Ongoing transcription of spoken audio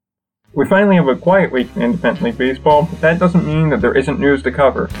We finally have a quiet week in Independent League Baseball, but that doesn't mean that there isn't news to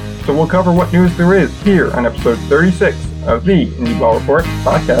cover. So we'll cover what news there is here on episode 36 of the Indie Ball Report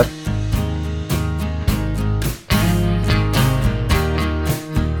podcast.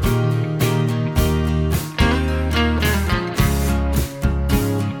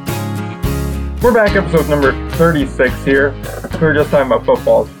 We're back, episode number 36 here. We were just talking about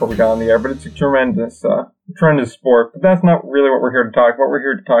footballs before we got on the air, but it's a tremendous sport. But that's not really what we're here to talk about. We're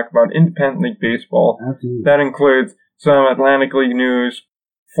here to talk about Independent League Baseball. Absolutely. That includes some Atlantic League news,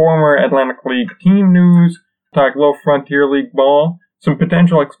 former Atlantic League team news, talk low Frontier League ball, some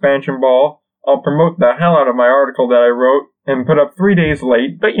potential expansion ball. I'll promote the hell out of my article that I wrote and put up 3 days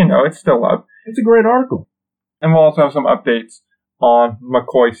late, but it's still up. It's a great article. And we'll also have some updates on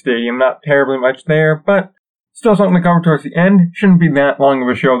McCoy Stadium. Not terribly much there, but still something to cover towards the end. Shouldn't be that long of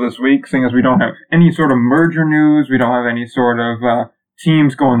a show this week, seeing as we don't have any sort of merger news. We don't have any sort of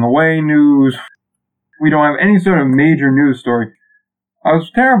teams going away news. We don't have any sort of major news story.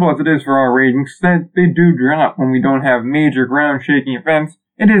 As terrible as it is for our ratings, that they do drop when we don't have major ground-shaking events.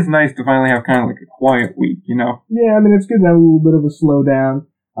 It is nice to finally have kind of like a quiet week, Yeah, it's good to have a little bit of a slowdown.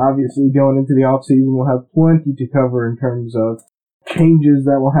 Obviously, going into the off-season, we'll have plenty to cover in terms of changes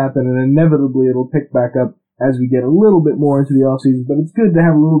that will happen, and inevitably it'll pick back up as we get a little bit more into the off season. But it's good to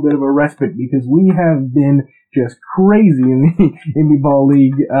have a little bit of a respite because we have been just crazy in the Indie Ball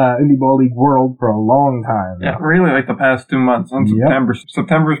League world for a long time. Yeah, really like the past 2 months. In September,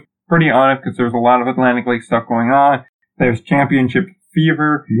 September's pretty on it because there's a lot of Atlantic League stuff going on. There's championship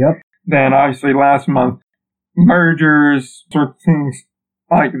fever. Yep. Then obviously last month, mergers, sort of things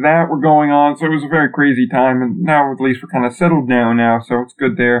like that were going on, so it was a very crazy time, and now at least we're kind of settled down now, so it's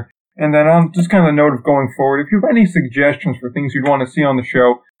good there. And then on just kind of the note of going forward, if you have any suggestions for things you'd want to see on the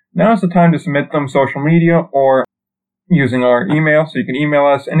show, now's the time to submit them social media or using our email, so you can email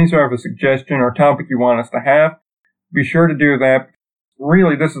us any sort of a suggestion or topic you want us to have. Be sure to do that.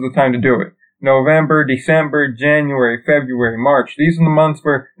 Really, this is the time to do it. November, December, January, February, March, these are the months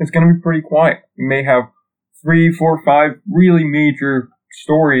where it's going to be pretty quiet. You may have 3, 4, 5 really major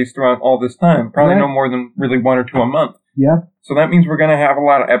stories throughout all this time. Probably no more than really 1 or 2 a month. Yeah. So that means we're going to have a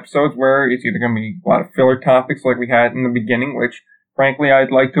lot of episodes where it's either going to be a lot of filler topics like we had in the beginning, which frankly I'd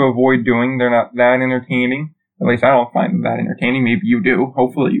like to avoid doing. They're not that entertaining. At least I don't find them that entertaining. Maybe you do.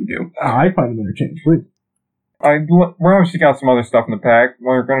 Hopefully you do. I find them entertaining, please. We're obviously got some other stuff in the pack.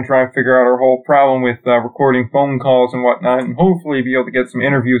 We're going to try and figure out our whole problem with recording phone calls and whatnot, and hopefully be able to get some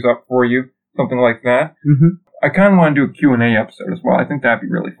interviews up for you, something like that. Mm-hmm. I kind of want to do a Q&A episode as well. I think that'd be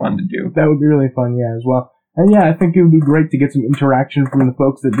really fun to do. That would be really fun, yeah, as well. And yeah, I think it would be great to get some interaction from the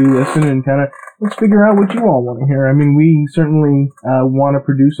folks that do listen and kind of let's figure out what you all want to hear. I mean, we certainly want to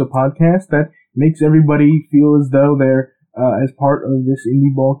produce a podcast that makes everybody feel as though they're as part of this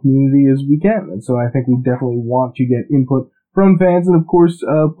indie ball community as we can. And so I think we definitely want to get input from fans and, of course,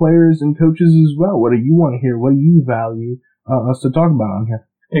 players and coaches as well. What do you want to hear? What do you value us to talk about on here?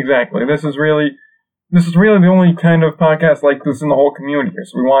 Exactly. This is really the only kind of podcast like this in the whole community here,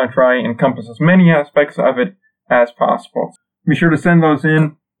 so we want to try and encompass as many aspects of it as possible. Be sure to send those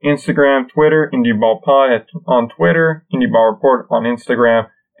in. Instagram, Twitter, IndieBallPod on Twitter, IndieBallReport on Instagram,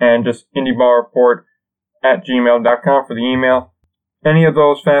 and just IndieBallReport@gmail.com for the email. Any of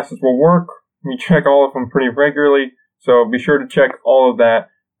those facets will work. We check all of them pretty regularly, so be sure to check all of that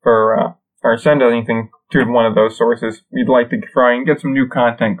for or send anything to one of those sources. We'd like to try and get some new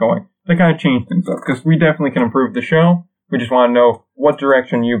content going to kind of change things up, because we definitely can improve the show. We just want to know what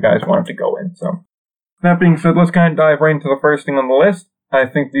direction you guys want it to go in. So, that being said, let's kind of dive right into the first thing on the list. I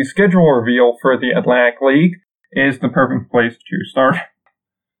think the schedule reveal for the Atlantic League is the perfect place to start.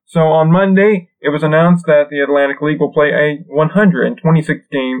 So on Monday, it was announced that the Atlantic League will play a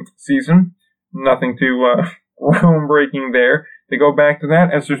 126-game season. Nothing too groundbreaking there. They go back to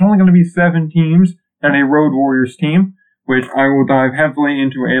that, as there's only going to be 7 teams and a Road Warriors team, which I will dive heavily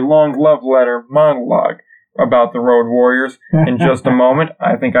into a long love letter monologue about the Road Warriors in just a moment.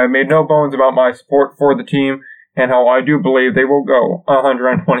 I think I made no bones about my support for the team and how I do believe they will go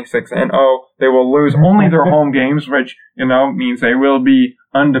 126-0. They will lose only their home games, which, means they will be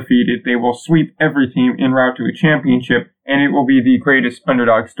undefeated. They will sweep every team en route to a championship, and it will be the greatest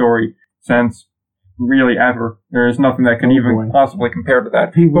underdog story since really ever. There is nothing that can even possibly compare to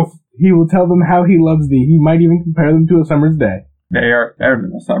that. He will tell them how he loves thee. He might even compare them to a summer's day. They are better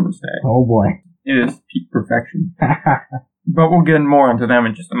than a summer's day. Oh boy. It is peak perfection. But we'll get more into them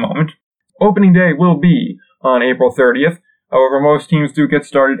in just a moment. Opening day will be on April 30th. However, most teams do get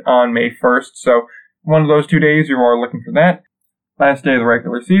started on May 1st, so one of those 2 days you are looking for that. last day of the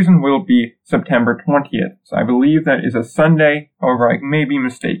regular season will be September 20th. So I believe that is a Sunday. However, I may be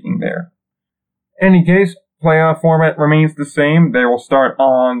mistaken there. In any case, playoff format remains the same. They will start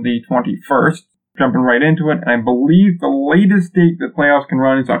on the 21st. Jumping right into it, and I believe the latest date that playoffs can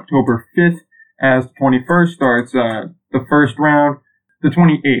run is October 5th, as the 21st starts the first round. The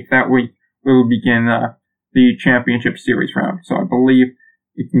 28th, that week, will begin the championship series round. So I believe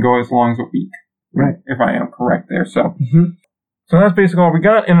it can go as long as a week, right? If I am correct there. So, So that's basically all we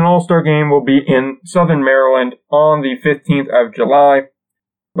got. And an All-Star game will be in Southern Maryland on the 15th of July.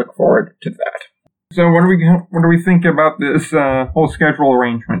 Look forward to that. So what do we think about this whole schedule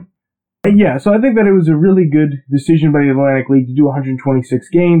arrangement? Yeah, so I think that it was a really good decision by the Atlantic League to do 126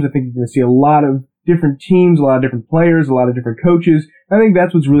 games. I think you're going to see a lot of different teams, a lot of different players, a lot of different coaches. I think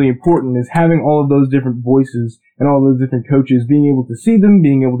that's what's really important, is having all of those different voices and all those different coaches, being able to see them,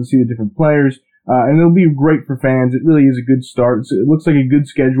 being able to see the different players, and it'll be great for fans. It really is a good start. It looks like a good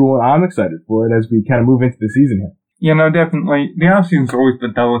schedule, and I'm excited for it as we kind of move into the season here. Yeah, no, definitely. The offseason is always the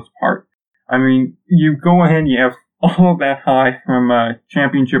dullest part. I mean, you go ahead, you have all of that high from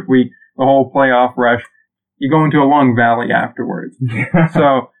championship week, the whole playoff rush. You go into a long valley afterwards.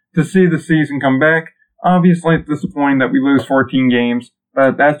 So to see the season come back, obviously it's disappointing that we lose 14 games,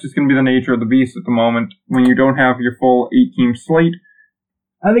 but that's just going to be the nature of the beast at the moment when you don't have your full 8-team slate.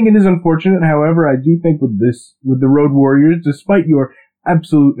 I think it is unfortunate. However, I do think with the Road Warriors, despite your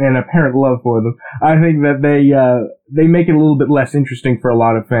absolute and apparent love for them, I think that they make it a little bit less interesting for a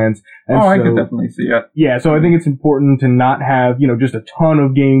lot of fans. And I could definitely see it. Yeah, so I think it's important to not have, just a ton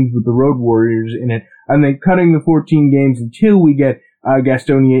of games with the Road Warriors in it. I think cutting the 14 games until we get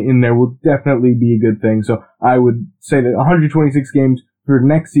Gastonia in there will definitely be a good thing. So I would say that 126 games for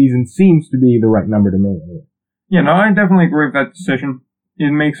next season seems to be the right number to me. Yeah, no, I definitely agree with that decision.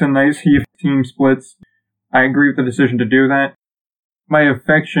 It makes a nice heap of team splits. I agree with the decision to do that. My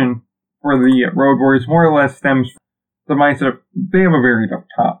affection for the Road Warriors more or less stems from the mindset of they have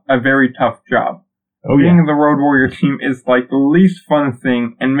a very tough job. Being the Road Warrior team is like the least fun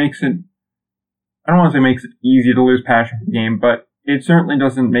thing and makes it, I don't want to say makes it easy to lose passion for the game, but it certainly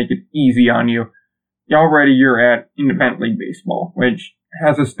doesn't make it easy on you. Already you're at Independent League Baseball, which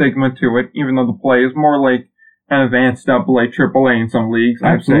has a stigma to it, even though the play is more like an advanced AA, AAA in some leagues,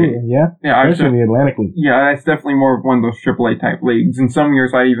 Absolutely, I'd say. Yeah, especially the Atlantic League. Yeah, that's definitely more of one of those AAA type leagues. In some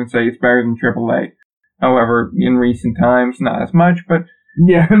years, I'd even say it's better than AAA. However, in recent times, not as much, but...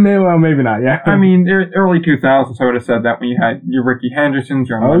 Yeah, maybe not, yeah. I mean, early 2000s, I would have said that when you had your Ricky Hendersons,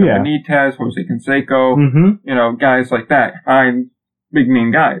 your Armando Benitez, Jose Canseco, guys like that. Big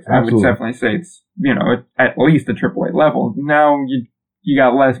name guys. Absolutely. I would definitely say it's, at least a AAA level. Now, you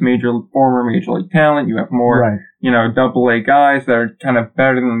got less former major league talent. You have more, AA guys that are kind of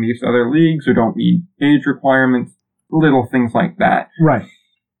better than these other leagues who don't need age requirements, little things like that. Right.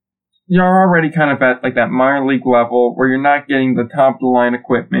 You're already kind of at like that minor league level where you're not getting the top of the line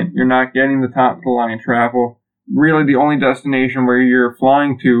equipment. You're not getting the top of the line travel. Really, the only destination where you're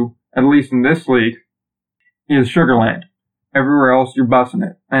flying to, at least in this league, is Sugar Land. Everywhere else, you're busing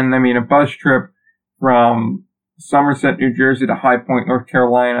it. And I mean, a bus trip from Somerset, New Jersey to High Point, North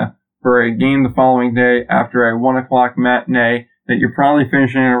Carolina for a game the following day after a 1 o'clock matinee that you're probably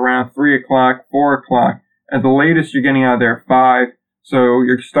finishing at around 3 o'clock, 4 o'clock. At the latest, you're getting out of there at 5. So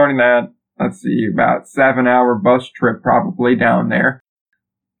you're starting that, about 7-hour bus trip probably down there.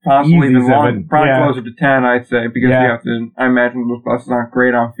 Possibly even long, probably closer to 10, I'd say, because you have to, I imagine those buses aren't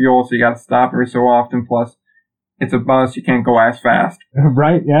great on fuel, so you gotta stop every so often. Plus, it's a bus, you can't go as fast.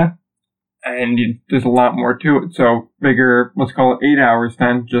 Right, yeah. And there's a lot more to it. So figure, let's call it 8 hours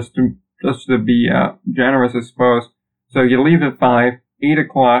then, just to be generous, I suppose. So you leave at 5, 8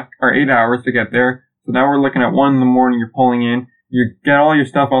 o'clock, or 8 hours to get there. So now we're looking at 1 in the morning, you're pulling in. You get all your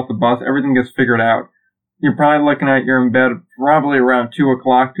stuff off the bus, everything gets figured out. You're probably looking at you're in bed probably around 2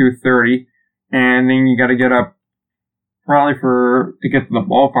 o'clock, 2:30, and then you gotta get up probably to get to the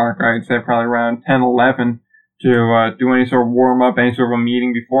ballpark, I'd say probably around 10, 11 to do any sort of warm-up, any sort of a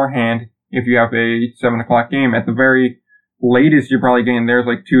meeting beforehand if you have a 7 o'clock game. At the very latest, you're probably getting there is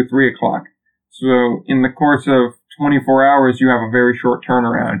like 2, 3 o'clock. So in the course of 24 hours, you have a very short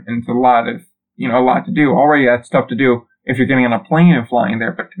turnaround, and it's a lot to do. Already that's tough to do if you're getting on a plane and flying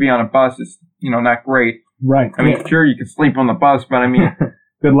there, but to be on a bus is, not great. Right. I mean, sure, you can sleep on the bus, but I mean,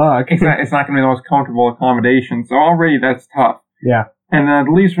 good luck. It's not going to be the most comfortable accommodation, so already that's tough. Yeah. And then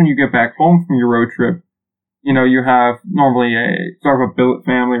at least when you get back home from your road trip, you have normally a sort of a billet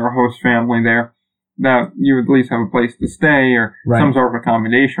family or host family there that you at least have a place to stay or some sort of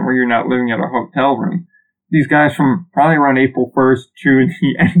accommodation where you're not living at a hotel room. These guys from probably around April 1st to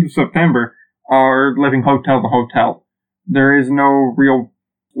the end of September are living hotel to hotel. there is no real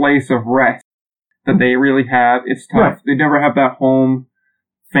place of rest that they really have. It's tough. Right. They never have that home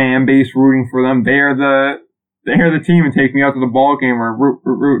fan base rooting for them. They're the team and take me out to the ball game or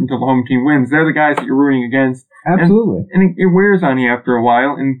root until the home team wins. They're the guys that you're rooting against. Absolutely. And it wears on you after a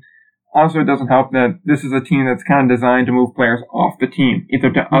while. And also it doesn't help that this is a team that's kind of designed to move players off the team,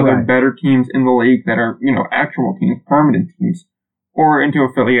 either to other better teams in the league that are, actual teams, permanent teams, or into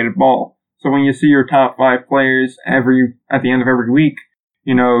affiliated ball. So when you see your top 5 players at the end of every week,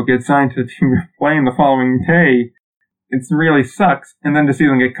 get signed to the team you're playing the following day, it really sucks. And then to see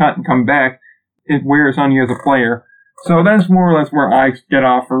them get cut and come back, it wears on you as a player. So that's more or less where I get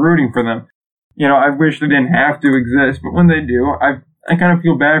off for rooting for them. I wish they didn't have to exist, but when they do, I kind of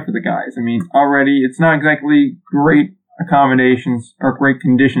feel bad for the guys. I mean, already it's not exactly great accommodations or great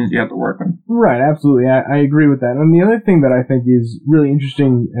conditions you have to work in. Right, absolutely. I agree with that. And the other thing that I think is really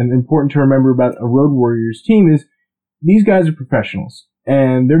interesting and important to remember about a Road Warriors team is these guys are professionals,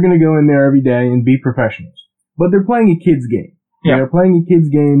 and they're going to go in there every day and be professionals. But they're playing a kid's game. Yeah. They're playing a kid's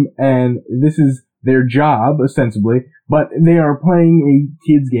game, and this is their job, ostensibly, but they are playing a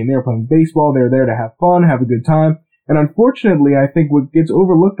kid's game. They are playing baseball. They're there to have fun, have a good time. And unfortunately, I think what gets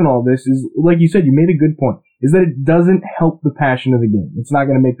overlooked in all this is, like you said, you made a good point, is that it doesn't help the passion of the game. It's not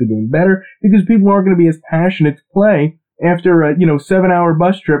going to make the game better because people aren't going to be as passionate to play after a, 7-hour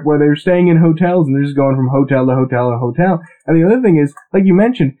bus trip where they're staying in hotels and they're just going from hotel to hotel to hotel. And the other thing is, like you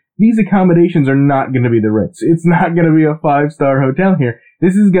mentioned, these accommodations are not going to be the Ritz. It's not going to be a 5-star hotel here.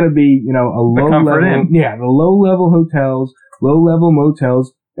 This is going to be, a low-level, the low-level hotels, low-level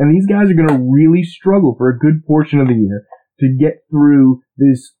motels, and these guys are going to really struggle for a good portion of the year to get through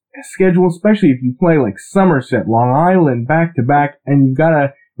this schedule, especially if you play like Somerset, Long Island, back-to-back, and you've got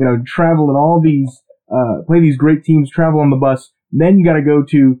to, travel in all these, play these great teams, travel on the bus, then you got to go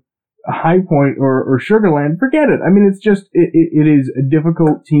to High Point or Sugarland. Forget it. I mean, it's just, it is a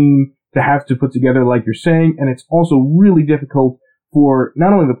difficult team to have to put together, like you're saying, and it's also really difficult for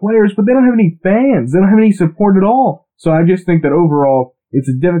not only the players, but they don't have any fans. They don't have any support at all. So I just think that overall, it's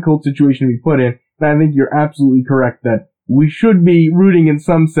a difficult situation to be put in, and I think you're absolutely correct that we should be rooting in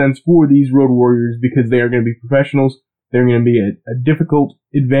some sense for these Road Warriors because they are going to be professionals. They're going to be a difficult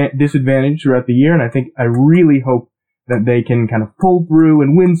disadvantage throughout the year, and I really hope that they can kind of pull through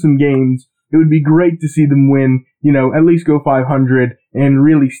and win some games. It would be great to see them win, at least go 500 and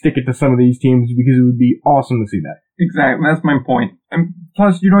really stick it to some of these teams because it would be awesome to see that. Exactly, that's my point. And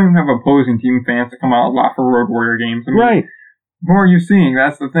plus, you don't even have opposing team fans that come out a lot for Road Warrior games. I mean, right. Who are you seeing?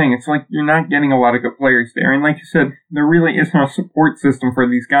 That's the thing. It's like you're not getting a lot of good players there. And like you said, there really isn't a support system for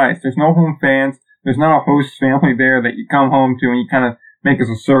these guys. There's no home fans. There's not a host family there that you come home to and you kind of make as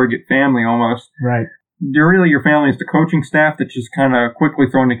a surrogate family almost. Right. Your family is the coaching staff that's just kind of quickly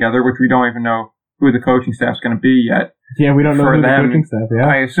thrown together, which we don't even know who the coaching staff's going to be yet. Yeah, we don't know who the coaching staff, yeah.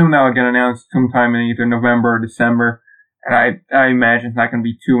 I assume that'll get announced sometime in either November or December. And I imagine it's not going to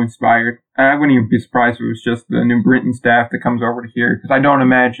be too inspired. I wouldn't even be surprised if it was just the New Britain staff that comes over to here, because I don't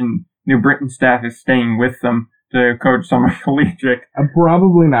imagine New Britain staff is staying with them to coach Summer Collegiate.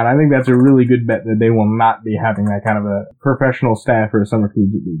 Probably not. I think that's a really good bet that they will not be having that kind of a professional staff for a Summer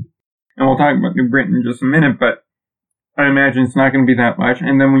Collegiate League. And we'll talk about New Britain in just a minute, but I imagine it's not going to be that much.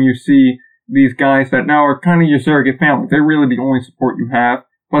 And then when you see these guys that now are kind of your surrogate family, they're really the only support you have.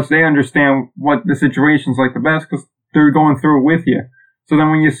 Plus, they understand what the situation's like the best because they're going through it with you. So then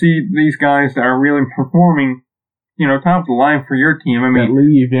when you see these guys that are really performing, top of the line for your team, I mean... That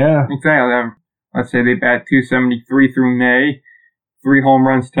leave, yeah. Exactly. Let's say they bat .273 through May, 3 home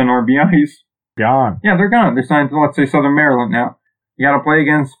runs, 10 RBIs. Gone. Yeah, they're gone. They're signed to, let's say, Southern Maryland now. You got to play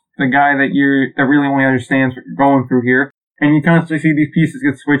against the guy that really only understands what you're going through here, and you constantly see these pieces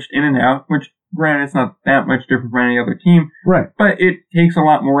get switched in and out, which, granted, it's not that much different from any other team. Right. But it takes a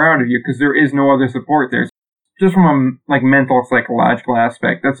lot more out of you because there is no other support there. Just from a mental, psychological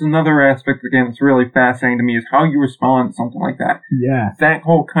aspect, that's another aspect, again, that's really fascinating to me is how you respond to something like that. Yeah. That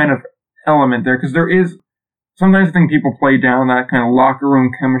whole kind of element there, because there is, sometimes I think people play down that kind of locker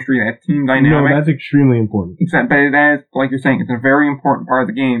room chemistry, that team dynamic. No, that's extremely important. Exactly, but that is, like you're saying, it's a very important part of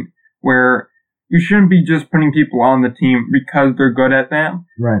the game where you shouldn't be just putting people on the team because they're good at that.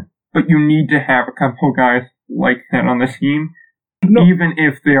 Right. But you need to have a couple guys like that on the team. No. Even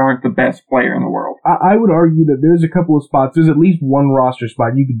if they aren't the best player in the world. I would argue that there's a couple of spots, there's at least one roster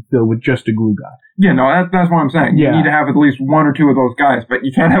spot you could fill with just a glue guy. Yeah, no, that's what I'm saying. You need to have at least 1 or 2 of those guys, but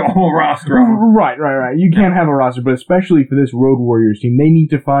you can't have a whole roster of them. Right. You can't have a roster, but especially for this Road Warriors team, they need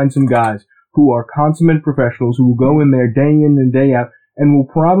to find some guys who are consummate professionals who will go in there day in and day out and will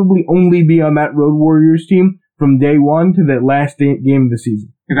probably only be on that Road Warriors team from day one to the last game of the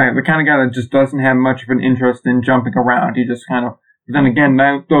season. Exactly. The kind of guy that just doesn't have much of an interest in jumping around. He just kind of, then again,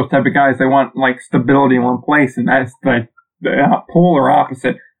 those type of guys, they want like stability in one place, and that's like the polar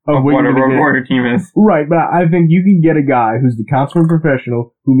opposite of what a Road Warrior team is. Right, but I think you can get a guy who's the consummate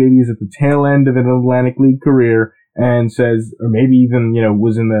professional, who maybe is at the tail end of an Atlantic League career, and says, or maybe even,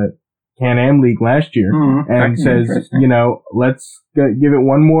 was in the Can-Am League last year, and says, let's give it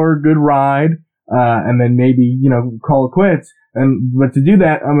one more good ride, and then maybe, call it quits. But to do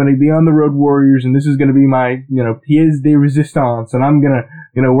that, I'm going to be on the Road Warriors, and this is going to be my, pièce de résistance, and I'm going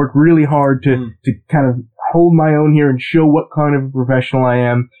to, work really hard to kind of hold my own here and show what kind of a professional I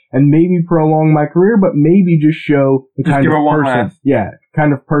am, and maybe prolong my career, but maybe just show the kind of person,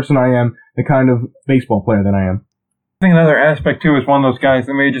 kind of person I am, the kind of baseball player that I am. I think another aspect too is one of those guys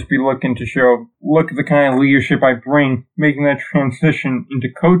that may just be looking to show, look at the kind of leadership I bring, making that transition into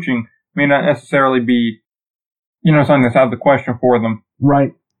coaching may not necessarily be, something that's out of the question for them.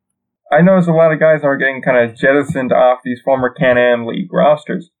 Right. I notice a lot of guys are getting kind of jettisoned off these former Can-Am League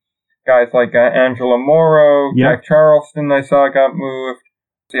rosters. Guys like Angelo Moro, Jack Charleston I saw got moved.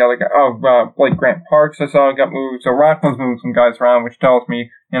 The other guy, Blake Grant Parks I saw got moved. So Rockland's moved some guys around, which tells me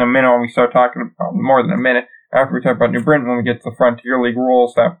in a minute when we start talking about more than a minute, after we talk about New Britain, when we get to the Frontier League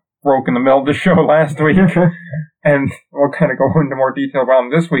rules that broke in the middle of the show last week. And we'll kind of go into more detail about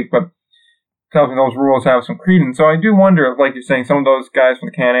them this week, but tells me those rules have some credence. So I do wonder if, like you're saying, some of those guys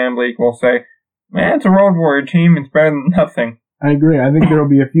from the Can-Am League will say, man, it's a Road Warrior team, it's better than nothing. I agree. I think there'll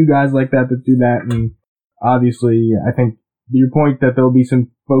be a few guys like that do that, and obviously, I think your point that there'll be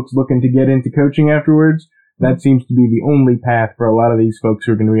some folks looking to get into coaching afterwards, that seems to be the only path for a lot of these folks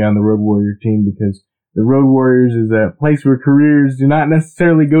who are going to be on the Road Warrior team, because the Road Warriors is a place where careers do not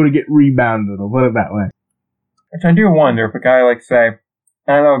necessarily go to get rebounded, I'll put it that way. Which I do wonder if a guy like, say,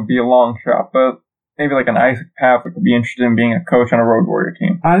 I know it would be a long shot, but maybe like an Isaac Pavlik would be interested in being a coach on a Road Warrior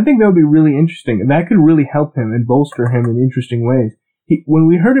team. I think that would be really interesting, and that could really help him and bolster him in interesting ways. When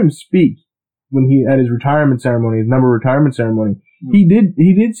we heard him speak, when he at his retirement ceremony, his number retirement ceremony, he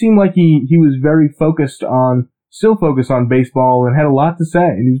did seem like he was very still focused on baseball, and had a lot to say,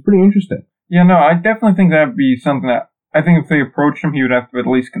 and he was pretty interesting. Yeah, no, I definitely think that would be something that, I think if they approached him, he would have to at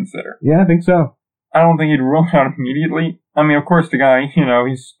least consider. Yeah, I think so. I don't think he'd rule out immediately. I mean, of course, the guy,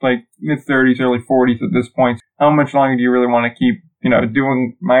 he's like mid-30s, early 40s at this point. How much longer do you really want to keep,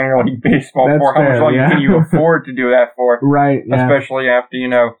 doing minor league baseball for? How much longer can you afford to do that for? Right, yeah. Especially after,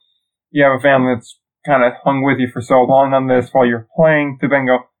 you have a family that's kind of hung with you for so long on this while you're playing, to then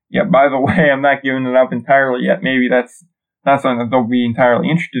go, yeah, by the way, I'm not giving it up entirely yet. Maybe that's not something that they'll be entirely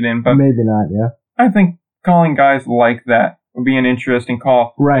interested in, but maybe not, yeah. I think calling guys like that would be an interesting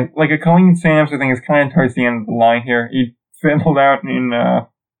call. Right. Like a Colleen Sams, I think, is kind of towards the end of the line here. He fizzled out in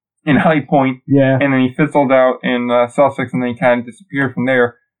High Point, and then he fizzled out in Sussex, and then he kind of disappeared from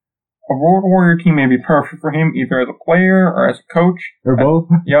there. A Road Warrior team may be perfect for him, either as a player or as a coach. Or both.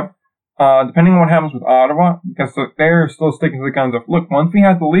 Yep. Depending on what happens with Ottawa, because they're still sticking to the guns of, look, once we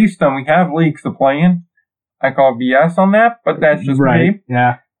have the lease done, we have leagues to play in. I call BS on that, but that's just me.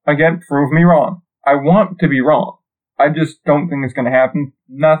 Yeah. Again, prove me wrong. I want to be wrong. I just don't think it's going to happen.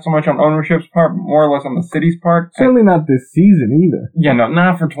 Not so much on ownership's part, but more or less on the city's part. Certainly not this season either. Yeah, no,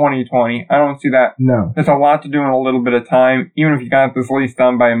 not for 2020. I don't see that. No. There's a lot to do in a little bit of time, even if you got this lease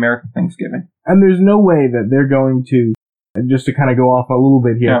done by American Thanksgiving. And there's no way that they're going to, just to kind of go off a little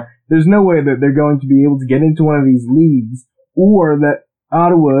bit here, there's no way that they're going to be able to get into one of these leagues, or that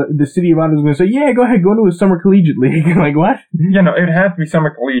Ottawa, the city of Ottawa, is going to say, yeah, go ahead, go into a summer collegiate league. Like, what? Yeah, no, it'd have to be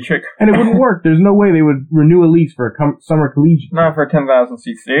summer collegiate. And it wouldn't work. There's no way they would renew a lease for a summer collegiate. Not for a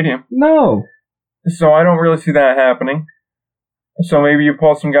 10,000-seat stadium. No. So I don't really see that happening. So maybe you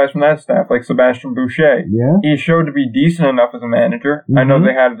pull some guys from that staff, like Sebastian Boucher. Yeah. He showed to be decent enough as a manager. I know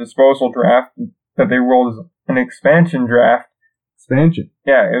they had a disposal draft that they rolled as an expansion draft. Expansion?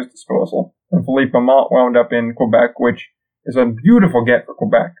 Yeah, it was disposal. And Philippe Amont wound up in Quebec, which is a beautiful get for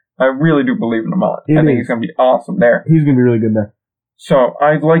Quebec. I really do believe in Amont. I think he's going to be awesome there. He's going to be really good there. So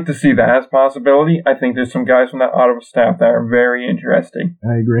I'd like to see that as a possibility. I think there's some guys from that Ottawa staff that are very interesting.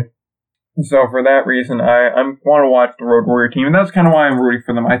 I agree. So for that reason, I want to watch the Road Warrior team, and that's kind of why I'm rooting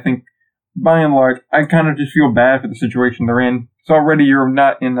for them. I think, by and large, I kind of just feel bad for the situation they're in. So already you're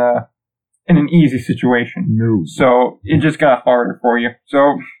not in an easy situation. No. So it just got harder for you.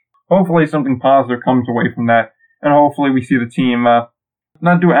 So hopefully something positive comes away from that, and hopefully we see the team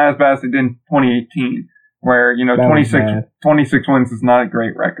not do as bad as they did in 2018, where 26 wins is not a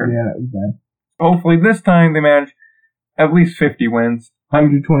great record. Yeah, that was bad. Hopefully this time they manage at least 50 wins.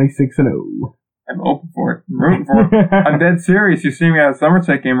 126-0. I'm open for it. I'm rooting for it. I'm dead serious. You see me at a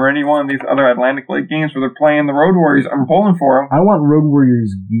Somerset game or any one of these other Atlantic League games where they're playing the Road Warriors, I'm pulling for them. I want Road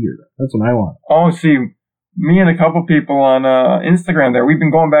Warriors gear. That's what I want. Oh, see, me and a couple people on Instagram there, we've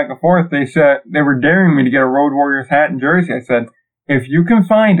been going back and forth. They said they were daring me to get a Road Warriors hat and jersey. I said, if you can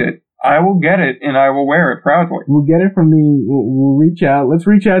find it, I will get it and I will wear it proudly. We'll get it from the. We'll reach out. Let's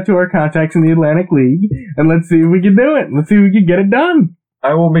reach out to our contacts in the Atlantic League and let's see if we can do it. Let's see if we can get it done.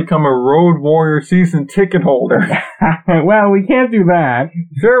 I will become a Road Warrior season ticket holder. Well, we can't do that.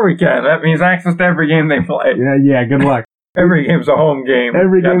 Sure we can. That means access to every game they play. Yeah. Good luck. Every game's a home game.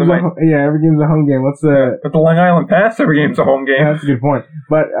 Every game's a home game. Let's But the Long Island Pass, every game's a home game. That's a good point.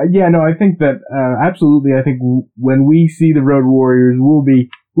 But I think that absolutely. I think when we see the Road Warriors, we'll be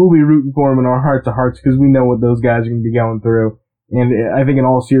rooting for them in our hearts of hearts because we know what those guys are going to be going through. And I think in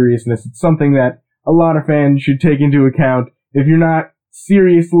all seriousness, it's something that a lot of fans should take into account. If you're not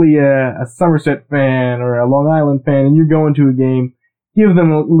seriously a Somerset fan or a Long Island fan and you're going to a game, give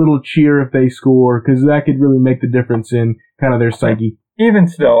them a little cheer if they score, because that could really make the difference in kind of their psyche. Even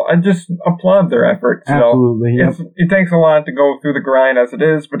still, I just applaud their efforts. Absolutely. Yeah. It takes a lot to go through the grind as it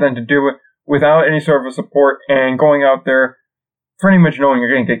is, but then to do it without any sort of support and going out there pretty much knowing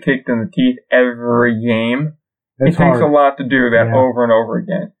you're going to get kicked in the teeth every game. It takes a lot to do that over and over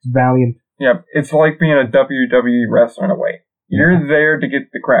again. It's valiant. Yeah, it's like being a WWE wrestler in a way. You're there to get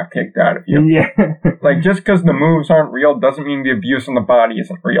the crap kicked out of you. Yeah. Like, just because the moves aren't real doesn't mean the abuse on the body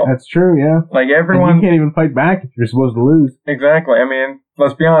isn't real. That's true, yeah. Like, everyone... And you can't even fight back if you're supposed to lose. Exactly. I mean,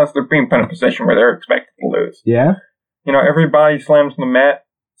 let's be honest, they're being put in a position where they're expected to lose. Yeah. You know, every body slams on the mat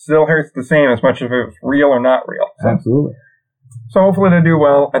still hurts the same as much as if it was real or not real. So. Absolutely. So hopefully they do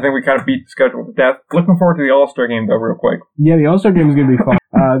well. I think we kind of beat the schedule to death. Looking forward to the All-Star game, though, real quick. Yeah, the All-Star game is going to be fun.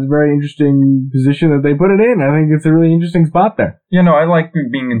 It's a very interesting position that they put it in. I think it's a really interesting spot there. You know, I like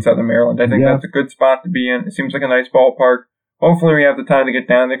being in Southern Maryland. I think that's a good spot to be in. It seems like a nice ballpark. Hopefully we have the time to get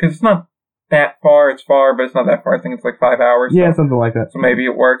down there, because it's not that far. It's far, but it's not that far. I think it's like 5 hours. Yeah, something like that. So maybe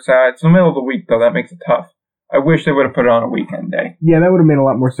it works out. It's in the middle of the week, though. That makes it tough. I wish they would have put it on a weekend day. Yeah, that would have made a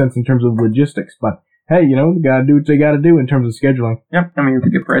lot more sense in terms of logistics, but... Hey, you know, they gotta do what they gotta do in terms of scheduling. Yep, I mean, if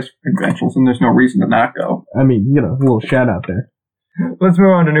we get press credentials, and there's no reason to not go. I mean, you know, a little shout out there. Let's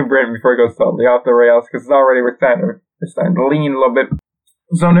move on to New Britain before it goes totally off the rails, because we're starting to lean a little bit.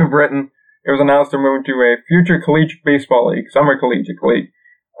 So New Britain, it was announced they're moving to a future collegiate baseball league, summer collegiate league.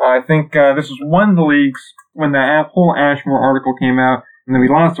 I think this was one of the leagues when the whole Ashmore article came out, and then we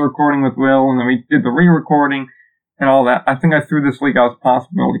lost the recording with Will, and then we did the re-recording, and all that. I think I threw this league out as a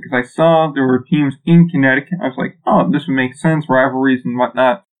possibility because I saw there were teams in Connecticut. I was like, oh, this would make sense, rivalries and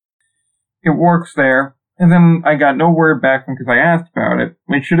whatnot. It works there. And then I got no word back from because I asked about it.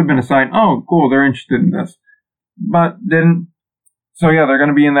 It should have been a sign, oh, cool, they're interested in this. But didn't. So yeah, they're going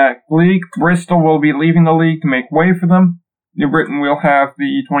to be in that league. Bristol will be leaving the league to make way for them. New Britain will have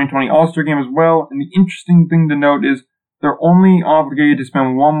the 2020 All-Star game as well. And the interesting thing to note is they're only obligated to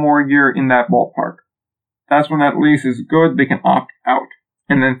spend one more year in that ballpark. That's when that lease is good, they can opt out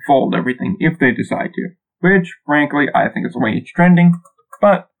and then fold everything if they decide to. Which, frankly, I think is the way it's trending.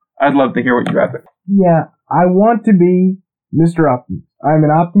 But I'd love to hear what you have to. Yeah, I want to be Mr. Optimist. I'm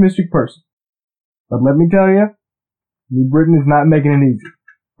an optimistic person. But let me tell you, New Britain is not making it easy.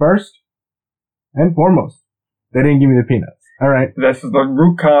 First and foremost, they didn't give me the peanuts. All right. This is the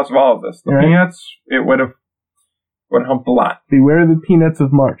root cause of all of this. The peanuts, it would have helped a lot. Beware the peanuts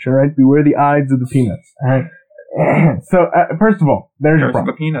of March, all right? Beware the Ides of the peanuts, all right? So, first of all, there's your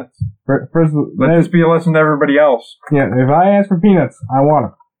problem. The peanuts. First, let this be a lesson to everybody else. Yeah, if I ask for peanuts, I want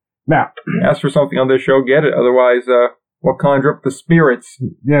them. Now, ask for something on this show, get it. Otherwise, we'll conjure up the spirits.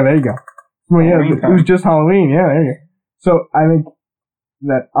 Yeah, there you go. Well, yeah, it was just Halloween. Yeah, there you go. So, I think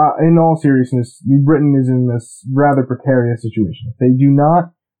that, in all seriousness, New Britain is in this rather precarious situation. If they do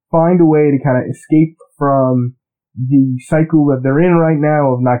not find a way to kind of escape from the cycle that they're in right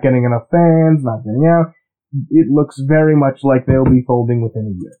now of not getting enough fans, not getting out, it looks very much like they'll be folding within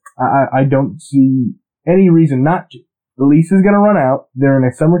a year. I don't see any reason not to. The lease is going to run out. They're in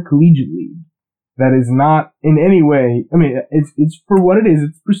a summer collegiate league that is not in any way, I mean, it's for what it is.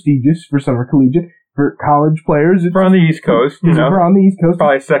 It's prestigious for summer collegiate. For college players, it's... For on the East Coast, you know. For on the East Coast.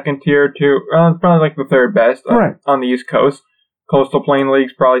 Probably second tier to, probably like the third best on the East Coast. Coastal Plain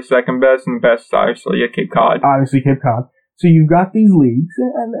League's probably second best, and the best is obviously at Cape Cod. Obviously Cape Cod. So you've got these leagues,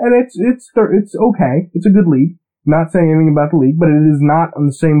 and it's okay. It's a good league. Not saying anything about the league, but it is not on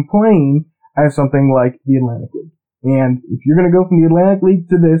the same plane as something like the Atlantic League. And if you're going to go from the Atlantic League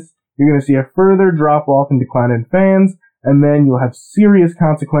to this, you're going to see a further drop-off and decline in fans, and then you'll have serious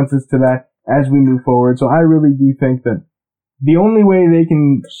consequences to that as we move forward. So I really do think that the only way they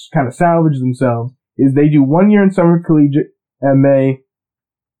can kind of salvage themselves is they do 1 year in summer collegiate, and they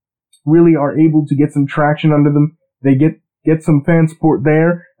really are able to get some traction under them. They get some fan support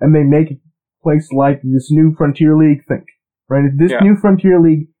there, and they make a place like this new Frontier League think. Right? If this new Frontier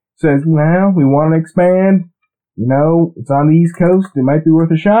League says, well, we want to expand, it's on the East Coast, it might be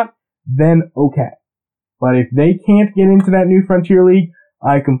worth a shot, then okay. But if they can't get into that new Frontier League,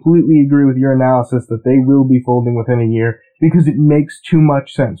 I completely agree with your analysis that they will be folding within a year because it makes too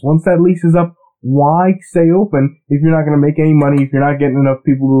much sense. Once that lease is up, why stay open if you're not going to make any money, if you're not getting enough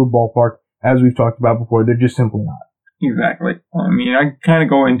people to the ballpark, as we've talked about before? They're just simply not. Exactly. I mean, I kind of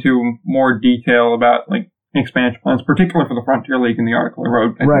go into more detail about, expansion plans, particularly for the Frontier League in the article I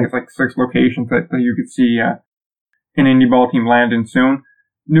wrote. I think it's 6 locations that you could see an indie ball team land in soon.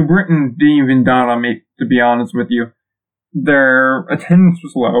 New Britain didn't even dawn on me, to be honest with you. Their attendance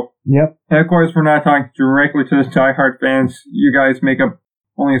was low. Yep. And of course, we're not talking directly to the diehard fans. You guys make up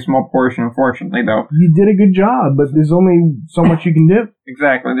only a small portion, unfortunately, though. You did a good job, but there's only so much you can do.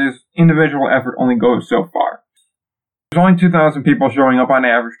 Exactly. This individual effort only goes so far. There's only 2,000 people showing up on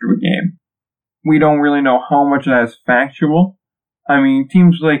average to a game. We don't really know how much of that is factual. I mean,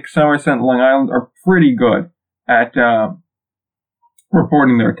 teams like Somerset and Long Island are pretty good at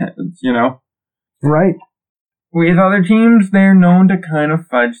reporting their attendance, Right. With other teams, they're known to kind of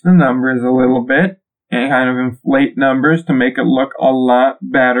fudge the numbers a little bit and kind of inflate numbers to make it look a lot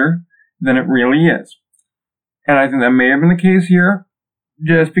better than it really is. And I think that may have been the case here,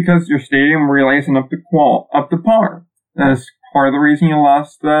 just because your stadium really isn't up to par. That's part of the reason you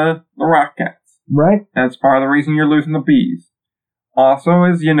lost the Rockcats. Right. That's part of the reason you're losing the Bees. Also,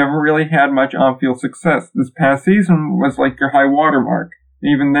 is you never really had much on-field success. This past season was like your high water mark.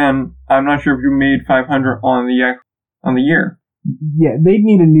 Even then, I'm not sure if you made 500 on the year. Yeah, they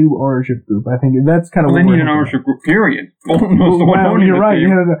need a new ownership group. I think that's kind of. Well, they need an ownership group. Period. You're right.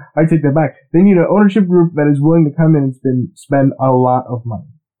 I take that back. They need an ownership group that is willing to come in and spend a lot of money,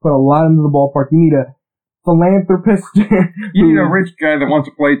 put a lot into the ballpark. You need a philanthropist. You need a rich guy that wants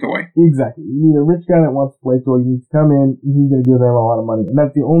a play toy. Exactly. You need a rich guy that wants to play toy. You need to come in, and he's going to give them a lot of money. And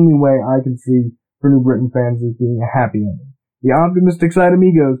that's the only way I can see for New Britain fans as being a happy ending. The optimistic side of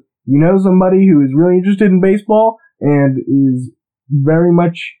me goes, somebody who is really interested in baseball and is very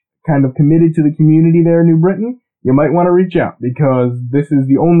much kind of committed to the community there in New Britain, you might want to reach out because this is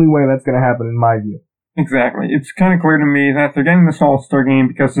the only way that's going to happen in my view. Exactly. It's kind of clear to me that they're getting this All-Star game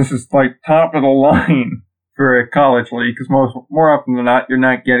because this is top of the line for a college league, because more often than not, you're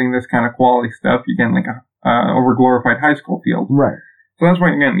not getting this kind of quality stuff. You're getting a overglorified high school field. Right. So that's why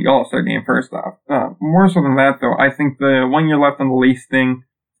you're getting the All-Star game first off. More so than that, though, I think the 1 year left on the lease thing,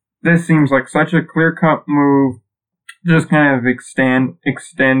 this seems like such a clear-cut move. Just kind of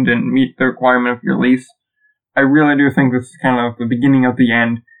extend and meet the requirement of your lease. I really do think this is kind of the beginning of the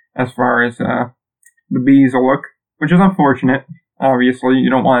end as far as the Bees will look, which is unfortunate. Obviously, you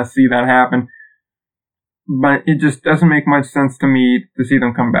don't want to see that happen. But it just doesn't make much sense to me to see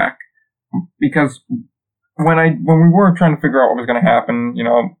them come back. Because when we were trying to figure out what was going to happen,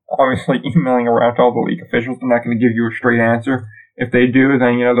 obviously emailing around to all the league officials, they're not going to give you a straight answer. If they do,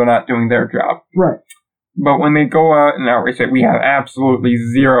 then, they're not doing their job. Right. But when they go out and outright say, we have absolutely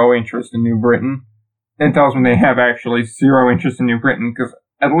zero interest in New Britain, it tells me they have actually zero interest in New Britain, because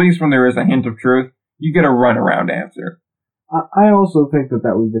at least when there is a hint of truth, you get a runaround answer. I also think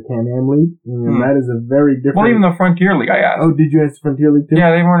that was the Can-Am League, and that is a very different... Well, even the Frontier League, I asked. Oh, did you ask the Frontier League too?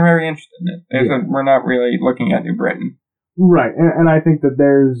 Yeah, they weren't very interested in it. They said, we're not really looking at New Britain. Right, and I think that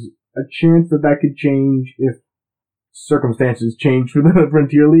there's a chance that could change if circumstances change for the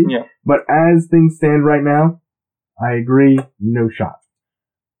Frontier League. Yeah. But as things stand right now, I agree, no shot.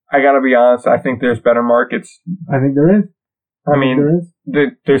 I gotta be honest, I think there's better markets. I think there is.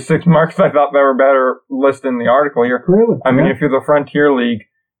 There's 6 markets I thought that were better listed in the article here. Clearly. I mean, if you're the Frontier League,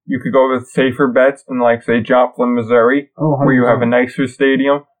 you could go with safer bets in, say, Joplin, Missouri, where you have a nicer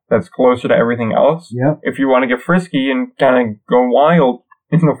stadium that's closer to everything else. Yep. If you want to get frisky and kind of go wild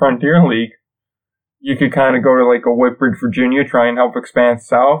in the Frontier League, you could kind of go to, a Whitbridge, Virginia, try and help expand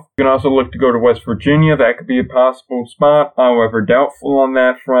south. You can also look to go to West Virginia. That could be a possible spot. However, doubtful on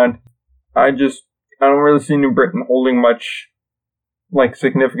that front. I don't really see New Britain holding much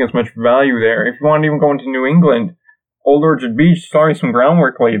significance, much value there. If you want to even go into New England, Old Orchard Beach, some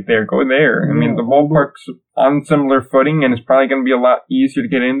groundwork laid there. Go there. I mean, the ballpark's on similar footing, and it's probably going to be a lot easier to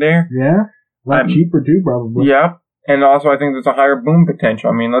get in there. Yeah, a lot cheaper too, probably. Yeah, and also I think there's a higher boom potential.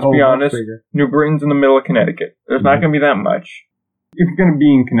 I mean, let's be honest, New Britain's in the middle of Connecticut. There's not going to be that much. If you're going to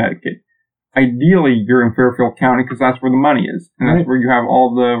be in Connecticut, ideally you're in Fairfield County because that's where the money is, and that's where you have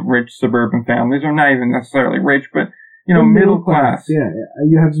all the rich suburban families, or not even necessarily rich, but middle class. Yeah,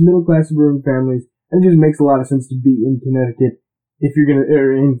 you have some middle class suburban families, and it just makes a lot of sense to be in Connecticut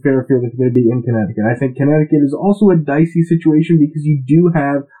or in Fairfield if you're going to be in Connecticut. I think Connecticut is also a dicey situation because you do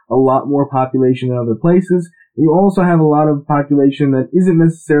have a lot more population than other places. You also have a lot of population that isn't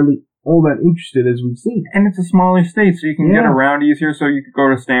necessarily all that interested, as we've seen. And it's a smaller state, so you can get around easier. So you could go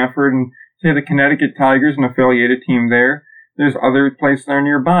to Stanford and say the Connecticut Tigers, an affiliated team there. There's other places that are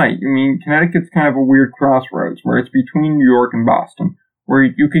nearby. I mean, Connecticut's kind of a weird crossroads where it's between New York and Boston, where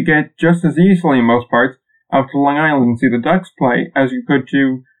you could get just as easily in most parts out to Long Island and see the Ducks play as you could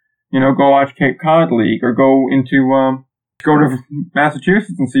to, go watch Cape Cod League or go to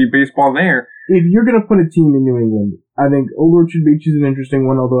Massachusetts and see baseball there. If you're going to put a team in New England, I think Old Orchard Beach is an interesting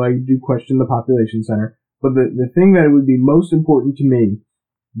one, although I do question the population center. But the thing that would be most important to me,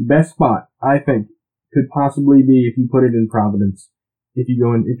 the best spot, I think, could possibly be if you put it in Providence. If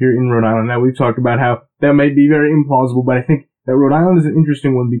you're in Rhode Island. Now, we've talked about how that might be very implausible, but I think that Rhode Island is an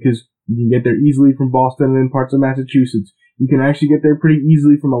interesting one because you can get there easily from Boston and then parts of Massachusetts. You can actually get there pretty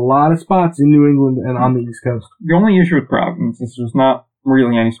easily from a lot of spots in New England and on the East Coast. The only issue with Providence is there's not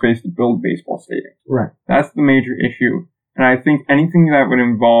really any space to build a baseball stadium. Right. That's the major issue. And I think anything that would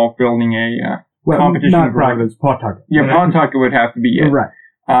involve building a competition... Not Providence, Pawtucket. Yeah, Pawtucket would have to be it. Right.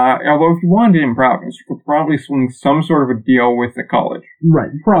 Although if you wanted it in Providence, you could probably swing some sort of a deal with the college. Right,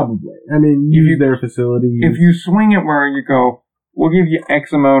 probably. I mean, use their facilities. If you swing it where you go, we'll give you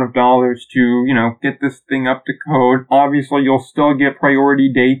X amount of dollars to, get this thing up to code. Obviously, you'll still get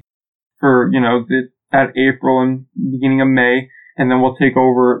priority dates for, that April and beginning of May, and then we'll take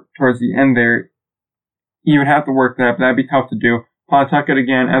over towards the end there. You would have to work that, but that'd be tough to do. Pawtucket,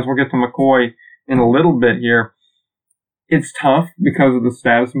 again, as we'll get to McCoy in a little bit here, it's tough because of the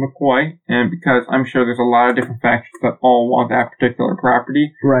status of McCoy, and because I'm sure there's a lot of different factions that all want that particular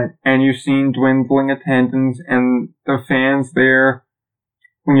property. Right. And you've seen dwindling attendance, and the fans there,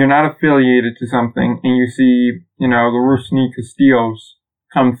 when you're not affiliated to something, and you see, the Rusney Castillos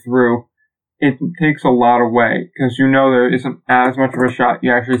come through, it takes a lot away, because there isn't as much of a shot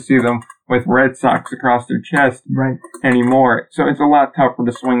you actually see them with Red Sox across their chest anymore. So it's a lot tougher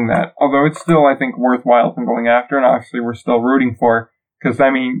to swing that. Although it's still, I think, worthwhile from going after, and obviously we're still rooting for, because,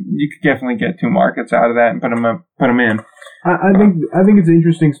 you could definitely get two markets out of that and put them in. I think it's an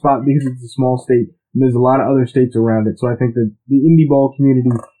interesting spot because it's a small state, and there's a lot of other states around it. So I think that the indie ball community,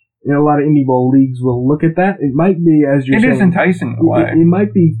 a lot of indie ball leagues will look at that. It might be, as you're saying... It is enticing in a way. It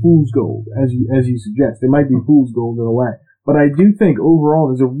might be fool's gold, as you suggest. It might be fool's gold in a way. But I do think overall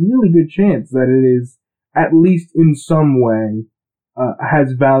there's a really good chance that it is, at least in some way,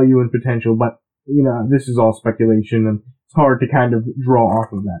 has value and potential. But, this is all speculation, and it's hard to kind of draw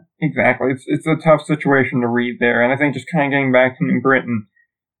off of that. Exactly. It's a tough situation to read there. And I think just kind of getting back to New Britain,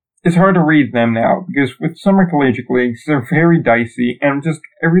 it's hard to read them now, because with summer collegiate leagues, they're very dicey, and just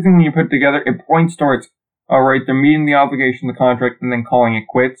everything you put together, it points towards, alright, they're meeting the obligation of the contract and then calling it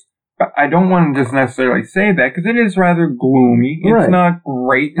quits. But I don't want to just necessarily say that, because it is rather gloomy. It's not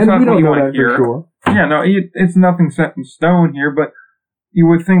great. It's not what you want to hear. Sure. Yeah, no, it's nothing set in stone here, but you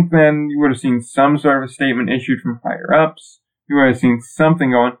would think then you would have seen some sort of a statement issued from higher-ups. You would have seen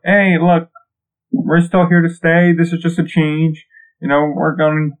something going, hey, look, we're still here to stay. This is just a change. We're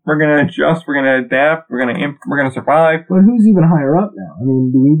gonna adjust. We're gonna adapt. We're gonna survive. But who's even higher up now? I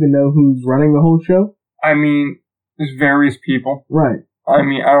mean, do we even know who's running the whole show? I mean, there's various people. Right. I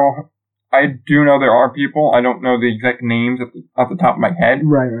mean, I do know there are people. I don't know the exact names off the top of my head.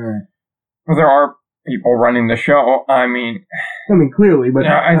 Right. But there are people running the show. I mean, clearly, but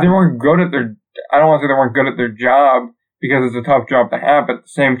they weren't good at their. I don't want to say they weren't good at their job because it's a tough job to have. But at the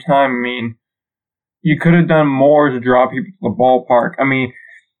same time, I mean, you could have done more to draw people to the ballpark. I mean,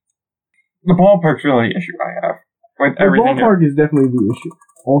 the ballpark's really the issue I have with everything. The ballpark is definitely the issue.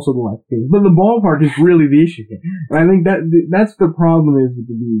 Also the lack of fans. But the ballpark is really the issue. And I think that's the problem is with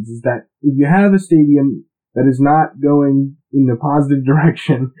the Bees, is that if you have a stadium that is not going in a positive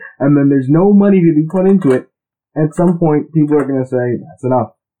direction, and then there's no money to be put into it, at some point people are going to say, that's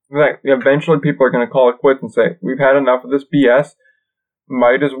enough. Right. Eventually people are going to call it quits and say, we've had enough of this BS.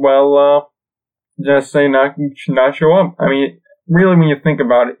 Might as well just say not show up. I mean, really when you think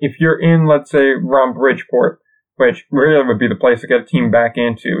about it, if you're in, let's say, around Bridgeport, which really would be the place to get a team back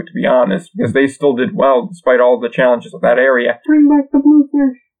into, to be honest, because they still did well despite all the challenges of that area. Bring back the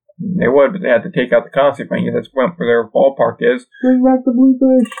Bluefish. They would, but they had to take out the concert venue. That's where their ballpark is. Bring back the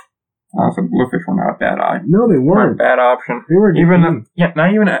Bluefish. Honestly, Bluefish were not a bad eye. No, they weren't. Not a bad option. They were not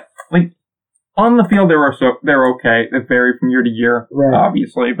even on the field they're okay. They vary from year to year,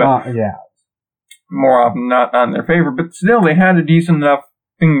 obviously, but yeah. More often not in their favor. But still, they had a decent enough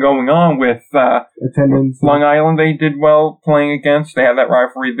thing going on with attendance. Long Island. They did well playing against. They had that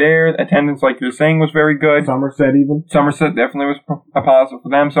rivalry there. Attendance, like you're saying, was very good. Somerset even. Somerset definitely was a positive for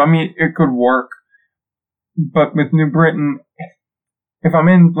them. So, I mean, it could work. But with New Britain, if I'm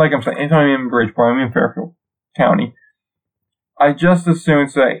in Bridgeport, I'm in Fairfield County, I just as soon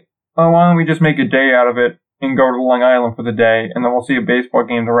say, oh, why don't we just make a day out of it and go to Long Island for the day, and then we'll see a baseball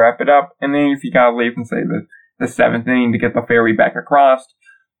game to wrap it up. And then if you gotta leave and say the seventh inning to get the ferry back across,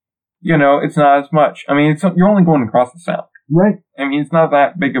 it's not as much. I mean, you're only going across the Sound. Right. I mean, it's not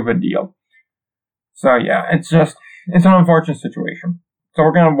that big of a deal. So yeah, it's an unfortunate situation. So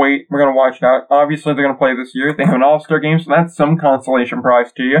we're gonna wait. We're gonna watch it out. Obviously, they're gonna play this year. They have an All-Star game, so that's some consolation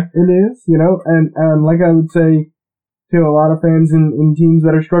prize to you. It is, and like I would say to a lot of fans in teams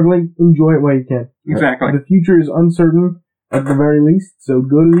that are struggling, enjoy it while you can. Exactly. The future is uncertain at the very least, so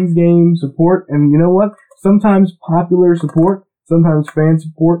go to these games, support, and you know what? Sometimes popular support, sometimes fan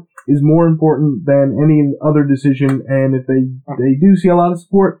support is more important than any other decision, and if they do see a lot of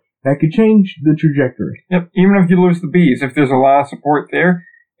support, that could change the trajectory. Yep, even if you lose the Bees, if there's a lot of support there,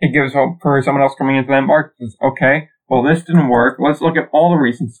 it gives hope for someone else coming into that market. Says, okay, well, this didn't work. Let's look at all the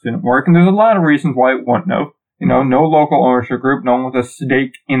reasons it didn't work, and there's a lot of reasons why it wouldn't have. No local ownership group, no one with a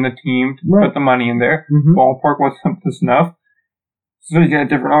stake in the team to put the money in there. Mm-hmm. Ballpark wasn't up to snuff. So you get a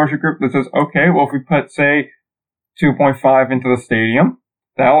different ownership group that says, okay, well, if we put, say, 2.5 into the stadium,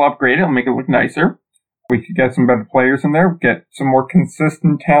 that'll upgrade it, it'll make it look nicer. We could get some better players in there, get some more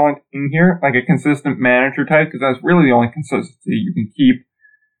consistent talent in here, like a consistent manager type, because that's really the only consistency you can keep.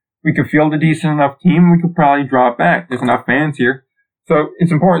 We could field a decent enough team, we could probably drop back. There's enough fans here. So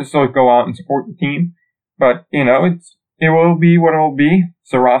it's important to still go out and support the team. But, it will be what it will be.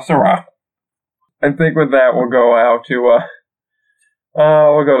 Sarah, Sarah. I think with that, we'll go out to,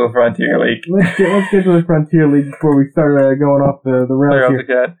 we'll go to the Frontier League. Let's get to the Frontier League before we start going off the rails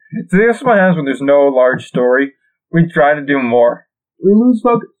here. See, this is what happens when there's no large story. We try to do more. We lose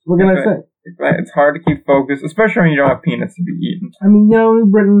focus. What can I say? It's hard to keep focused, especially when you don't have peanuts to be eaten. I mean,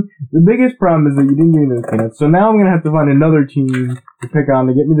 Britain, the biggest problem is that you didn't give me the peanuts, so now I'm going to have to find another team to pick on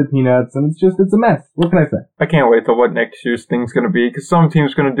to get me the peanuts, and it's a mess. What can I say? I can't wait till what next year's thing's going to be, because some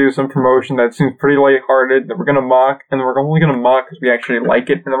team's going to do some promotion that seems pretty lighthearted, that we're going to mock, and we're only going to mock because we actually like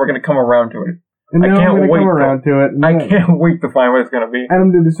it, and then we're going to come around to it. And I can't wait I can't wait to find what it's going to be. And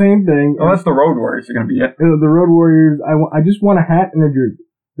I'm doing the same thing. Unless the Road Warriors are going to be it. The Road Warriors, I just want a hat and a jersey.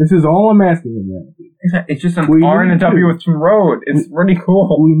 This is all I'm asking of them. It's just an R and a W with some road. It's pretty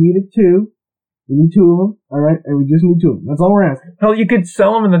cool. We needed two. We need two of them, alright? And we just need two of them. That's all we're asking. Hell, you could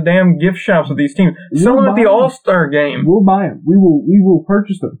sell them in the damn gift shops of these teams. Sell them at the All-Star game. We'll buy them. We will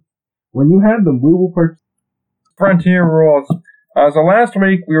purchase them. When you have them, we will purchase them. Frontier rules. So last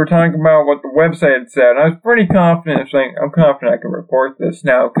week we were talking about what the website had said. I was pretty confident of saying, I'm confident I can report this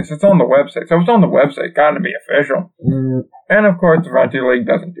now because it's on the website. So it's on the website. Got to be official. And of course, the Frontier League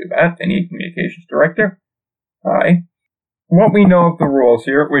doesn't do that. They need a communications director. Hi. What we know of the rules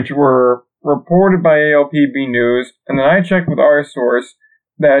here, which were reported by ALPB News, and then I checked with our source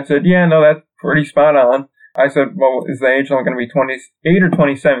that said, yeah, no, that's pretty spot on. I said, well, is the age limit going to be 28 or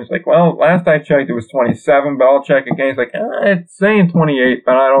 27? He's like, well, last I checked it was 27, but I'll check again. He's like, it's saying 28,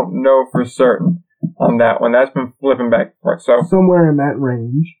 but I don't know for certain on that one. That's been flipping back and forth. So somewhere in that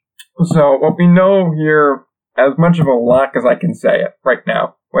range. So what we know here, as much of a lock as I can say it right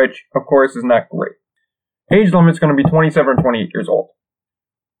now, which of course is not great. Age limit's going to be 27 or 28 years old.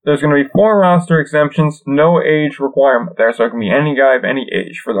 There's going to be 4 roster exemptions, no age requirement there, so it can be any guy of any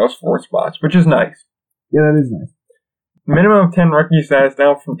age for those 4 spots, which is nice. Yeah, that is nice. Minimum of 10 rookie status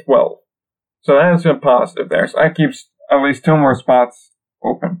down from 12. So that is a positive there. So that keeps at least 2 more spots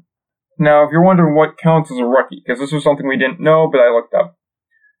open. Now, if you're wondering what counts as a rookie, because this was something we didn't know, but I looked up.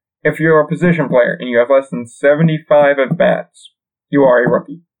 If you're a position player and you have less than 75 at-bats, you are a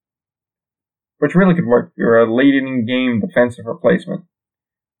rookie. Which really could work if you're a late-inning-game defensive replacement.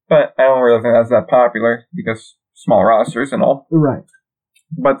 But I don't really think that's that popular, because small rosters and all. Right.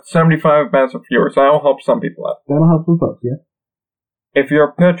 But 75 at-bats or fewer, so that'll help some people out. That'll help some folks, yeah. If you're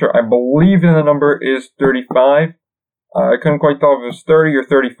a pitcher, I believe the number is 35. I couldn't quite tell if it was 30 or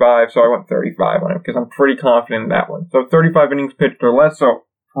 35, so I went 35 on it, because I'm pretty confident in that one. So 35 innings pitched or less, so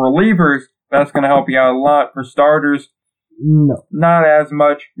for relievers, that's going to help you out a lot. For starters, no. Not as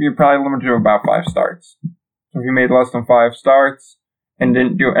much. You're probably limited to about 5 starts. So if you made less than 5 starts and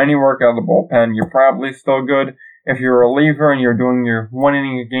didn't do any work out of the bullpen, you're probably still good. If you're a reliever and you're doing your 1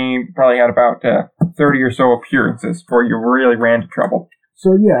 inning a game, you probably had about 30 or so appearances before you really ran into trouble.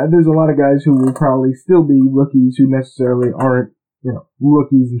 So yeah, there's a lot of guys who will probably still be rookies who necessarily aren't,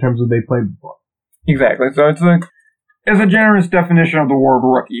 rookies in terms of they played before. Exactly. So is a generous definition of the word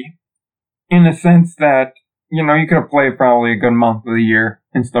rookie. In the sense that, you could have played probably a good month of the year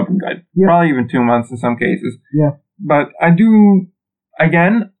and still been good. Yeah. Probably even 2 months in some cases. Yeah. But I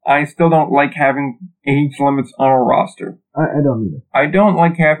still don't like having age limits on a roster. I don't either. I don't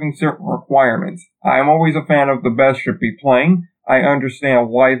like having certain requirements. I'm always a fan of the best should be playing. I understand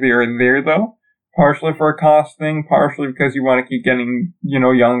why they're there, though. Partially for a cost thing, partially because you want to keep getting,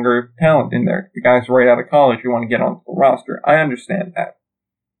 younger talent in there. The guys right out of college you want to get onto the roster. I understand that.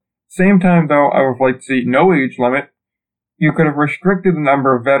 Same time, though, I would like to see no age limit. You could have restricted the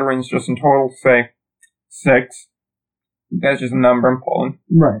number of veterans just in total, say, 6. That's just a number I'm pulling.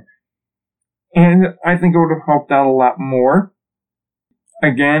 Right. And I think it would have helped out a lot more.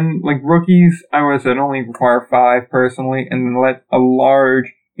 Again, like rookies, I would have said only require 5 personally, and then let a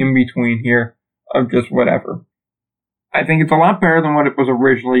large in-between here of just whatever. I think it's a lot better than what it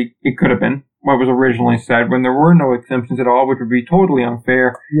could have been, what was originally said, when there were no exemptions at all, which would be totally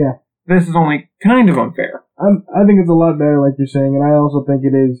unfair. Yeah. This is only kind of unfair. I think it's a lot better, like you're saying, and I also think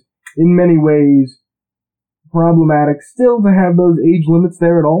it is, in many ways, problematic still to have those age limits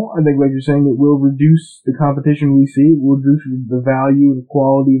there at all. I think, like you're saying, it will reduce the competition we see. It will reduce the value and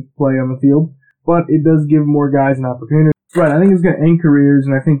quality of play on the field, but it does give more guys an opportunity. Right, I think it's going to end careers,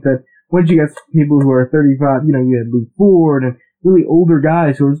 and I think that once you get people who are 35, you had Luke Ford and really older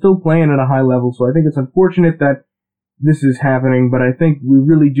guys who are still playing at a high level, so I think it's unfortunate that this is happening, but I think we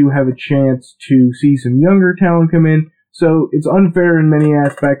really do have a chance to see some younger talent come in. So it's unfair in many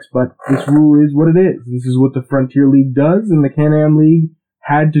aspects, but this rule is what it is. This is what the Frontier League does, and the Can-Am League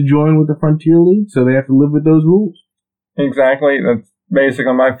had to join with the Frontier League, so they have to live with those rules. Exactly. That's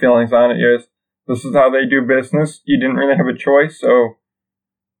basically my feelings on it is, this is how they do business. You didn't really have a choice, so,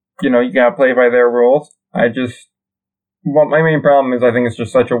 you gotta play by their rules. My main problem is I think it's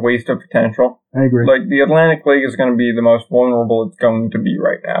just such a waste of potential. I agree. Like, the Atlantic League is going to be the most vulnerable it's going to be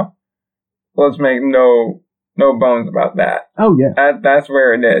right now. Let's make no bones about that. Oh, yeah. That's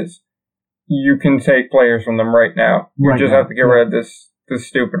where it is. You can take players from them right now. You just have to get rid of this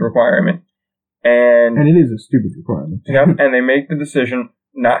stupid requirement. And it is a stupid requirement. Yep, and they make the decision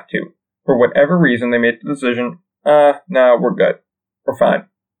not to. For whatever reason, they made the decision, no, we're good. We're fine.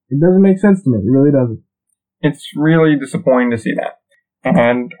 It doesn't make sense to me. It really doesn't. It's really disappointing to see that.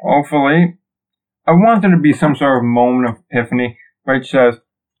 And hopefully, I want there to be some sort of moment of epiphany which says,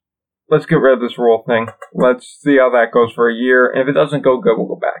 let's get rid of this rule thing. Let's see how that goes for a year. And if it doesn't go good, we'll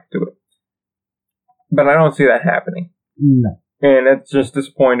go back to it. But I don't see that happening. No. And it's just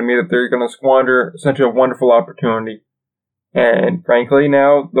disappointing to me that they're going to squander such a wonderful opportunity. And frankly,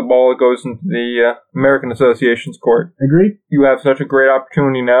 now the ball goes into the American Association's court. Agreed. You have such a great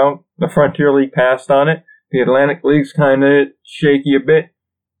opportunity now. The Frontier League passed on it. The Atlantic League's kind of shaky a bit.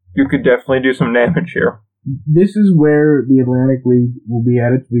 You could definitely do some damage here. This is where the Atlantic League will be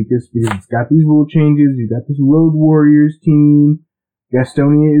at its weakest because it's got these rule changes. You've got this Road Warriors team.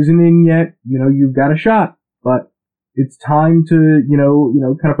 Gastonia isn't in yet. You've got a shot, but it's time to,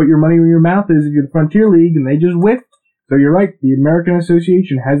 kind of put your money where your mouth is if you're the Frontier League, and they just whiffed. So you're right. The American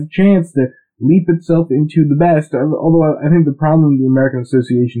Association has a chance to leap itself into the best. Although I think the problem with the American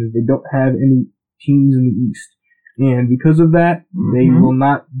Association is they don't have any teams in the East. And because of that, they will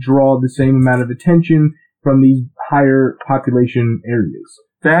not draw the same amount of attention from these higher population areas.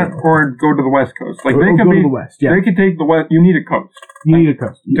 Or go to the West Coast. Like, go to the West, yeah. They could take the West. You need a coast. You need a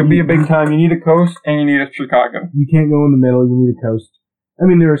coast. To be a big time, you need a coast, and you need a Chicago. You can't go in the middle, you need a coast. I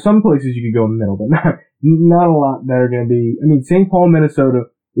mean, there are some places you could go in the middle, but not a lot that are going to be... I mean, St. Paul, Minnesota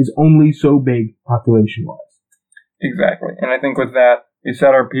is only so big population-wise. Exactly. And I think with that, we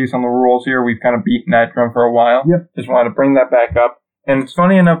set our piece on the rules here. We've kind of beaten that drum for a while. Yep. Just wanted to bring that back up. And it's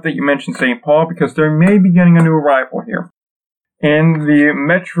funny enough that you mentioned St. Paul because they may be getting a new arrival here. In the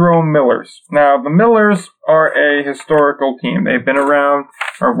Metro Millers. Now, the Millers are a historical team. They've been around,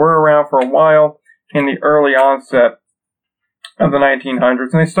 or were around for a while in the early onset of the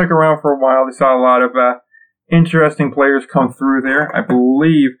 1900s. And they stuck around for a while. They saw a lot of interesting players come through there. I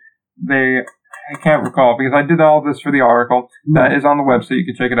believe I can't recall because I did all this for the article that is on the website. You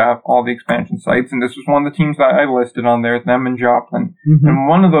can check it out, all the expansion sites. And this was one of the teams that I listed on there, them and Joplin. Mm-hmm. And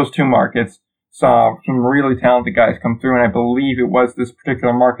one of those two markets saw some really talented guys come through. And I believe it was this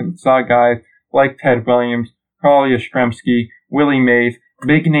particular market that saw guys like Ted Williams, Carl Yastrzemski, Willie Mays,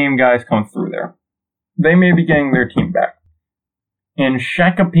 big name guys come through there. They may be getting their team back. In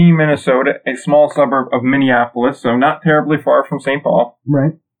Shakopee, Minnesota, a small suburb of Minneapolis, so not terribly far from St. Paul.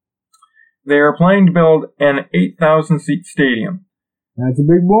 Right. They are planning to build an 8,000-seat stadium. That's a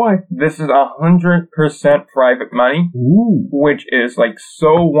big boy. This is 100% private money, Ooh. which is like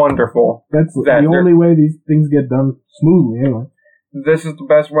so wonderful. That's the only way these things get done smoothly, anyway. This is the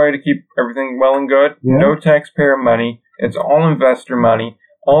best way to keep everything well and good. Yeah. No taxpayer money. It's all investor money.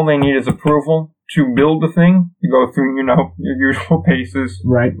 All they need is approval to build the thing. You go through, your usual paces.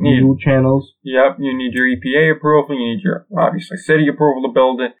 Right, usual channels. Yep, you need your EPA approval. You need your, obviously, city approval to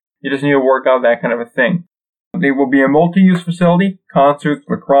build it. You just need to work out that kind of a thing. They will be a multi-use facility. Concerts,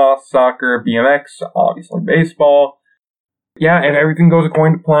 lacrosse, soccer, BMX, obviously baseball. Yeah, if everything goes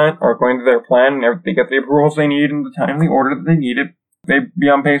according to their plan, and they get the approvals they need in the timely order that they need it, they'd be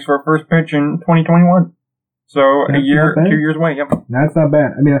on pace for a first pitch in 2021. So That's a year, 2 years away, yep. That's not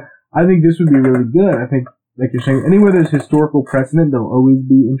bad. I mean, I think this would be really good. I think, like you're saying, anywhere there's historical precedent, there'll always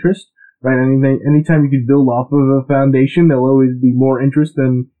be interest, right? Anytime you can build off of a foundation, there'll always be more interest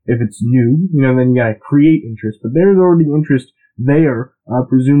than if it's new. Then you gotta create interest. But there's already interest there,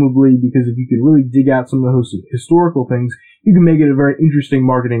 presumably, because if you can really dig out some of those historical things, you can make it a very interesting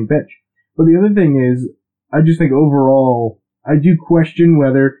marketing pitch. But the other thing is, I just think overall, I do question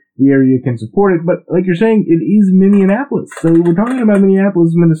whether the area can support it, but like you're saying, it is Minneapolis. So we're talking about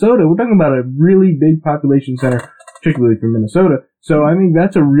Minneapolis, Minnesota. We're talking about a really big population center, particularly for Minnesota. So I think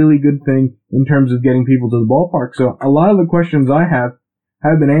that's a really good thing in terms of getting people to the ballpark. So a lot of the questions I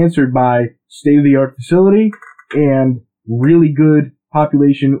have been answered by state-of-the-art facility and really good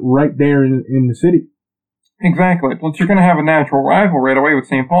population right there in the city. Exactly. Plus, you're going to have a natural rival right away with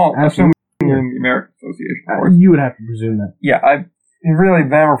St. Paul. Absolutely. Assuming you're in the American Association, of course. You would have to presume that. Yeah, really,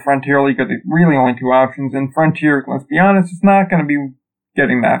 them or Frontier League are the really only two options. And Frontier, let's be honest, it's not going to be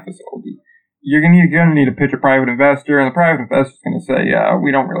getting that facility. You're going to need to pitch a private investor, and the private investor's going to say,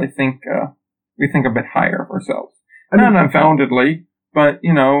 we don't really think, we think a bit higher of ourselves. Not unfoundedly, but,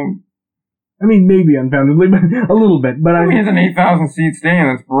 maybe unfoundedly, but a little bit. But it's an 8,000 seat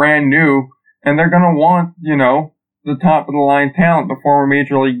stadium that's brand new, and they're going to want, the top of the line talent, the former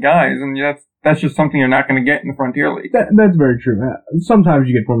major league guys, and that's just something you're not going to get in the Frontier League. That's very true. Sometimes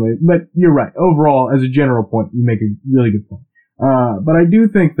you get former, but you're right. Overall, as a general point, you make a really good point. But I do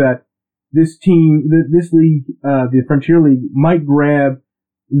think that this team, this league, the Frontier League, might grab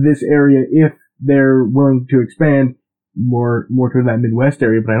this area if they're willing to expand more to that Midwest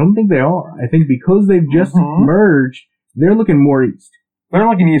area, but I don't think they are. I think because they've just merged, they're looking more east. They're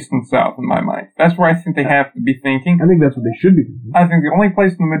looking east and south, in my mind. That's where I think they have to be thinking. I think that's what they should be thinking. I think the only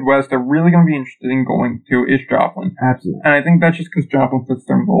place in the Midwest they're really going to be interested in going to is Joplin. Absolutely. And I think that's just because Joplin fits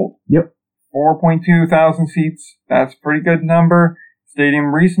their mold. Yep. 4.2 thousand seats. That's a pretty good number.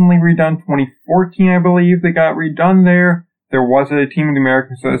 Stadium recently redone, 2014, I believe. They got redone there. There was a team of the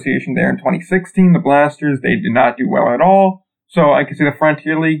American Association there in 2016, the Blasters. They did not do well at all. So I could see the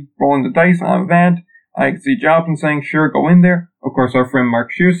Frontier League rolling the dice on that. I could see Joplin saying, sure, go in there. Of course, our friend Mark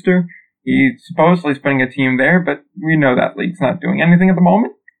Schuster, he's supposedly spending a team there, but we know that league's not doing anything at the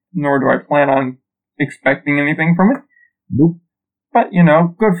moment, nor do I plan on expecting anything from it. Nope. But,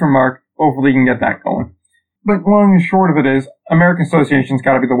 good for Mark. Hopefully he can get that going. But long and short of it is, American Association's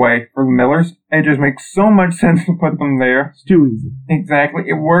got to be the way for the Millers. It just makes so much sense to put them there. It's too easy. Exactly.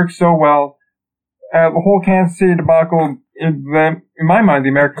 It works so well. The whole Kansas City debacle, in my mind, the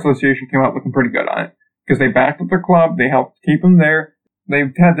American Association came out looking pretty good on it. Because they backed up their club, they helped keep them there.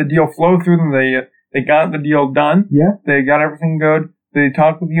 They've had the deal flow through them. They got the deal done. Yeah. They got everything good. They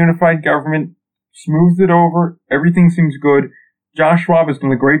talked with the unified government, smoothed it over. Everything seems good. Josh Schwab has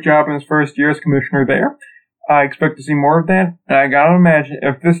done a great job in his first year as commissioner there. I expect to see more of that. And I gotta imagine,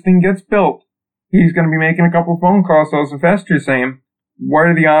 if this thing gets built, he's gonna be making a couple phone calls to those investors saying, what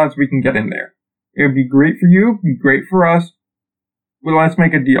are the odds we can get in there? It would be great for you, be great for us. Well, let's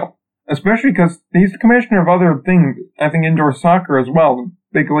make a deal. Especially because he's the commissioner of other things, I think indoor soccer as well,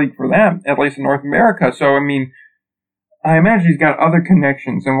 big league for them, at least in North America. So, I imagine he's got other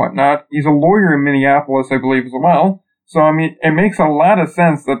connections and whatnot. He's a lawyer in Minneapolis, I believe, as well. So, it makes a lot of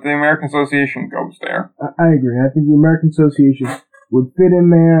sense that the American Association goes there. I agree. I think the American Association would fit in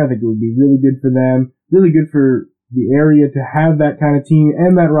there. I think it would be really good for them, really good for the area to have that kind of team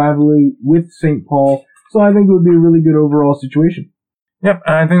and that rivalry with St. Paul. So I think it would be a really good overall situation. Yep,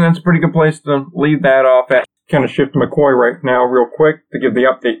 I think that's a pretty good place to leave that off at. Kind of shift to McCoy right now real quick to give the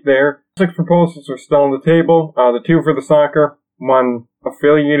update there. 6 proposals are still on the table. The 2 for the soccer, 1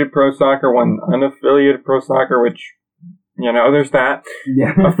 affiliated pro soccer, 1 unaffiliated pro soccer, which, there's that.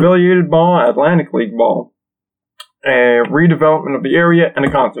 Yeah. Affiliated ball, Atlantic League ball, a redevelopment of the area, and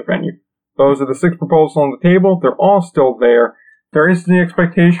a concert venue. Those are the 6 proposals on the table. They're all still there. There is the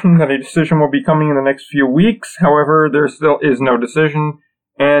expectation that a decision will be coming in the next few weeks. However, there still is no decision,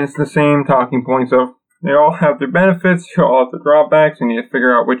 and it's the same talking points of They all have their benefits, they all have their drawbacks, you need to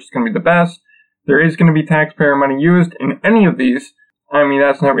figure out which is going to be the best. There is going to be taxpayer money used in any of these. I mean,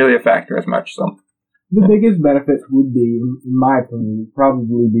 that's not really a factor as much, so. The biggest benefit would be, in my opinion, would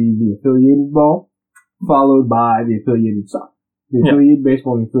probably be the affiliated ball, followed by the affiliated soccer. The affiliated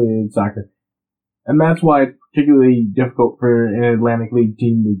baseball and the affiliated soccer. And that's why it's particularly difficult for an Atlantic League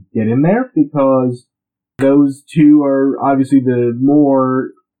team to get in there, because those two are obviously the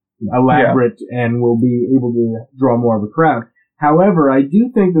more elaborate and will be able to draw more of a crowd. However, I do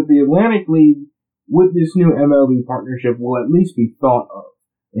think that the Atlantic League, with this new MLB partnership, will at least be thought of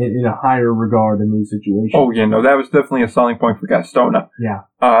in a higher regard in these situations. Oh, yeah, no, that was definitely a selling point for Gastonia. Yeah.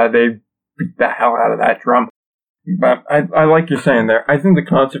 They beat the hell out of that drum. But I like you're saying there. I think the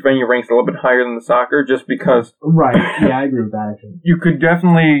concert venue ranks a little bit higher than the soccer just because... Right, yeah, I agree with that, actually. You could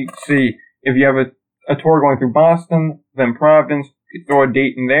definitely see, if you have a tour going through Boston, then Providence, you could throw a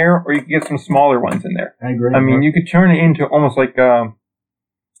date in there, or you could get some smaller ones in there. I agree. I mean, you could turn it into almost like, kind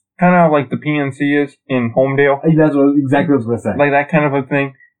of like the PNC is in Homedale. That's exactly what I was going to say. Like that kind of a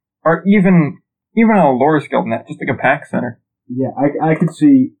thing. Or even on a lower scale than that, just like a pack center. Yeah, I could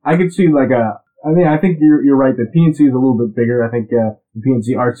see like I think you're right that PNC is a little bit bigger. I think, the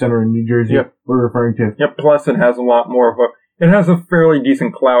PNC Arts Center in New Jersey, we're referring to. Yep, plus it has a lot more of it has a fairly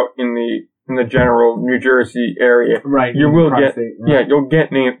decent clout in the general New Jersey area. Right. You will get, state, right? Yeah, you'll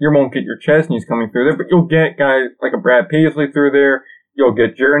get names, you won't get your Chesneys coming through there, but you'll get guys like a Brad Paisley through there. You'll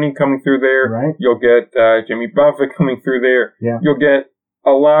get Journey coming through there. Right. You'll get, Jimmy Buffett coming through there. Yeah. You'll get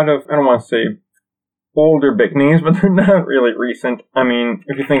a lot of, I don't want to say older big names, but they're not really recent. I mean,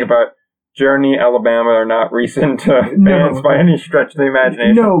 if you think about Journey, Alabama are not recent bands by any stretch of the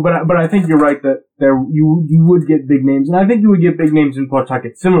imagination. No, but I think you're right that you would get big names, and I think you would get big names in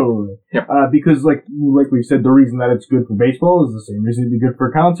Pawtucket similarly. Yep. Because like we said, the reason that it's good for baseball is the same reason it'd be good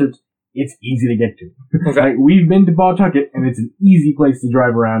for concerts. It's easy to get to. Exactly. Like, we've been to Pawtucket, and it's an easy place to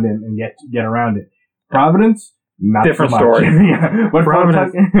drive around in and get around it. Providence, not different so much. story. Yeah, but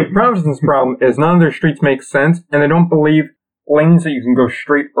Providence's problem is none of their streets make sense, and they don't believe lanes that you can go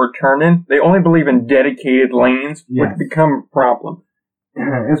straight or turn in. They only believe in dedicated lanes, which become a problem.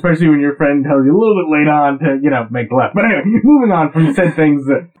 Especially when your friend tells you a little bit late on to, make the left. But anyway, moving on from said things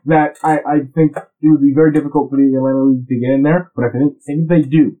that I think it would be very difficult for the Atlanta League to get in there. But I think if they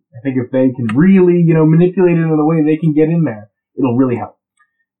do, I think if they can really, manipulate it in a way they can get in there, it'll really help.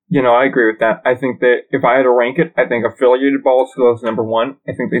 I agree with that. I think that if I had to rank it, I think affiliated ball still is number one.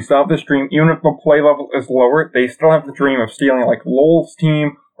 I think they still have this dream, even if the play level is lower, they still have the dream of stealing like Lowell's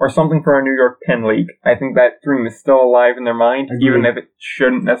team or something for a New York Penn League. I think that dream is still alive in their mind, even if it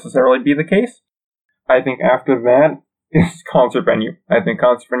shouldn't necessarily be the case. I think after that is concert venue. I think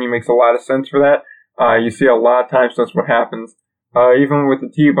concert venue makes a lot of sense for that. You see a lot of times that's what happens. Even with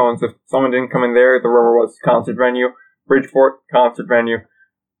the T-Bones, if someone didn't come in there, the rumor was concert venue. Bridgeport, concert venue.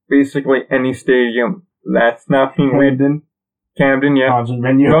 Basically any stadium that's not being Camden, yeah. Concert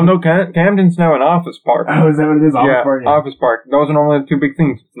venue. Well, no, Camden's now an office park. Oh, is that what it is? Office park? Yeah, office park. Those are normally the two big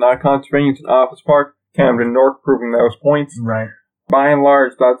things. It's not a concert venue, it's an office park. Camden North proving those points. Right. By and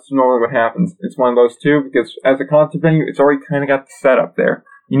large, that's normally what happens. It's one of those two, because as a concert venue, it's already kind of got the setup there.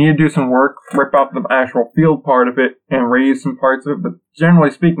 You need to do some work, rip out the actual field part of it, and raise some parts of it, but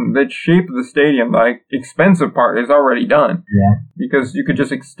generally speaking, the shape of the stadium, the expensive part, is already done. Yeah. Because you could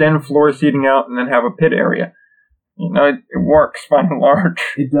just extend floor seating out and then have a pit area. It works by and large.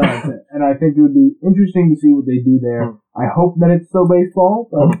 It does, and I think it would be interesting to see what they do there. I hope that it's still baseball,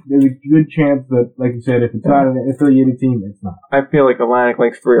 but there's a good chance that, like you said, if it's not an affiliated team, it's not. I feel like Atlantic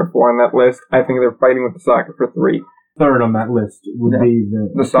Lake's 3 or 4 on that list. I think they're fighting with the soccer for 3. Third on that list would be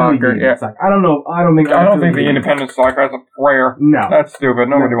the soccer. Yeah, soccer. I don't know. I don't think the independent soccer has a prayer. No, that's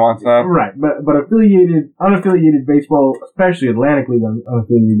stupid. Nobody wants that. Right, but unaffiliated baseball, especially Atlantic League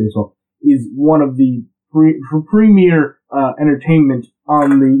unaffiliated baseball, is one of the premier entertainment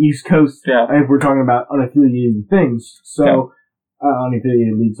on the East Coast. Yeah. If we're talking about unaffiliated things,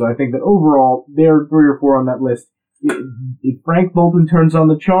 unaffiliated leagues. So I think that overall, they're 3 or 4 on that list. If Frank Bolton turns on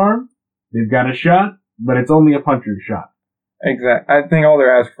the charm, they've got a shot. But it's only a puncher's shot. Exactly. I think all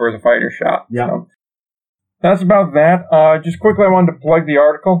they're asking for is a fighter's shot. Yeah. So that's about that. Just quickly, I wanted to plug the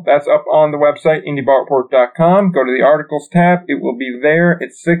article. That's up on the website, IndieBallReport.com. Go to the articles tab. It will be there.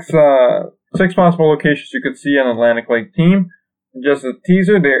 It's 6 possible locations you could see an Atlantic Lake team. Just a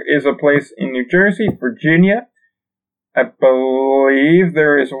teaser, there is a place in New Jersey, Virginia. I believe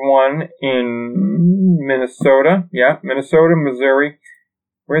there is one in Minnesota. Yeah, Minnesota, Missouri.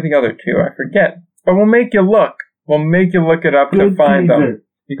 Where are the other 2? I forget. But we'll make you look. We'll make you look it up to find them.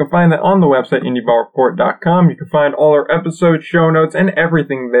 You can find that on the website, IndieBallReport.com. You can find all our episodes, show notes, and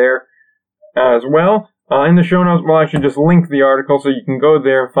everything there. as well. In the show notes, we'll actually just link the article so you can go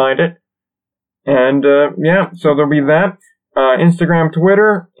there and find it. And, so there'll be that. Instagram,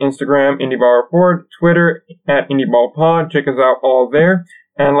 Twitter, Instagram, IndieBall Report, Twitter, at IndieBallPod. Check us out all there.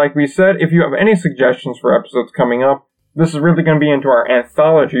 And like we said, if you have any suggestions for episodes coming up, this is really going to be into our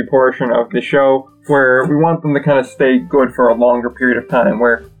anthology portion of the show, where we want them to kind of stay good for a longer period of time,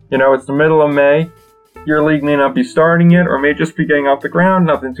 where, it's the middle of May, your league may not be starting yet, or may just be getting off the ground,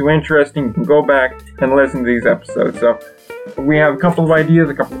 nothing too interesting. You can go back and listen to these episodes. So we have a couple of ideas,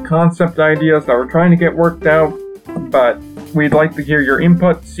 a couple of concept ideas that we're trying to get worked out, but we'd like to hear your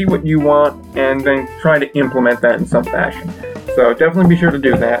input, see what you want, and then try to implement that in some fashion. So definitely be sure to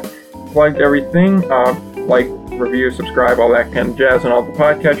do that. Plugged everything, like, review, subscribe, all that kind of jazz on all the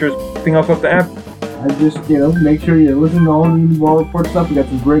podcatchers. Anything else up to add? I just, make sure you listen to all the Indie Ball Report stuff. We got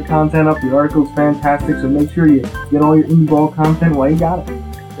some great content up. The article's fantastic, so make sure you get all your Indie Ball content while you got it.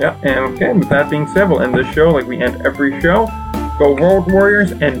 Yeah, and okay, with that being said, we'll end this show like we end every show. Go Road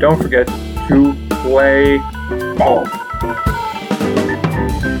Warriors, and don't forget to play ball.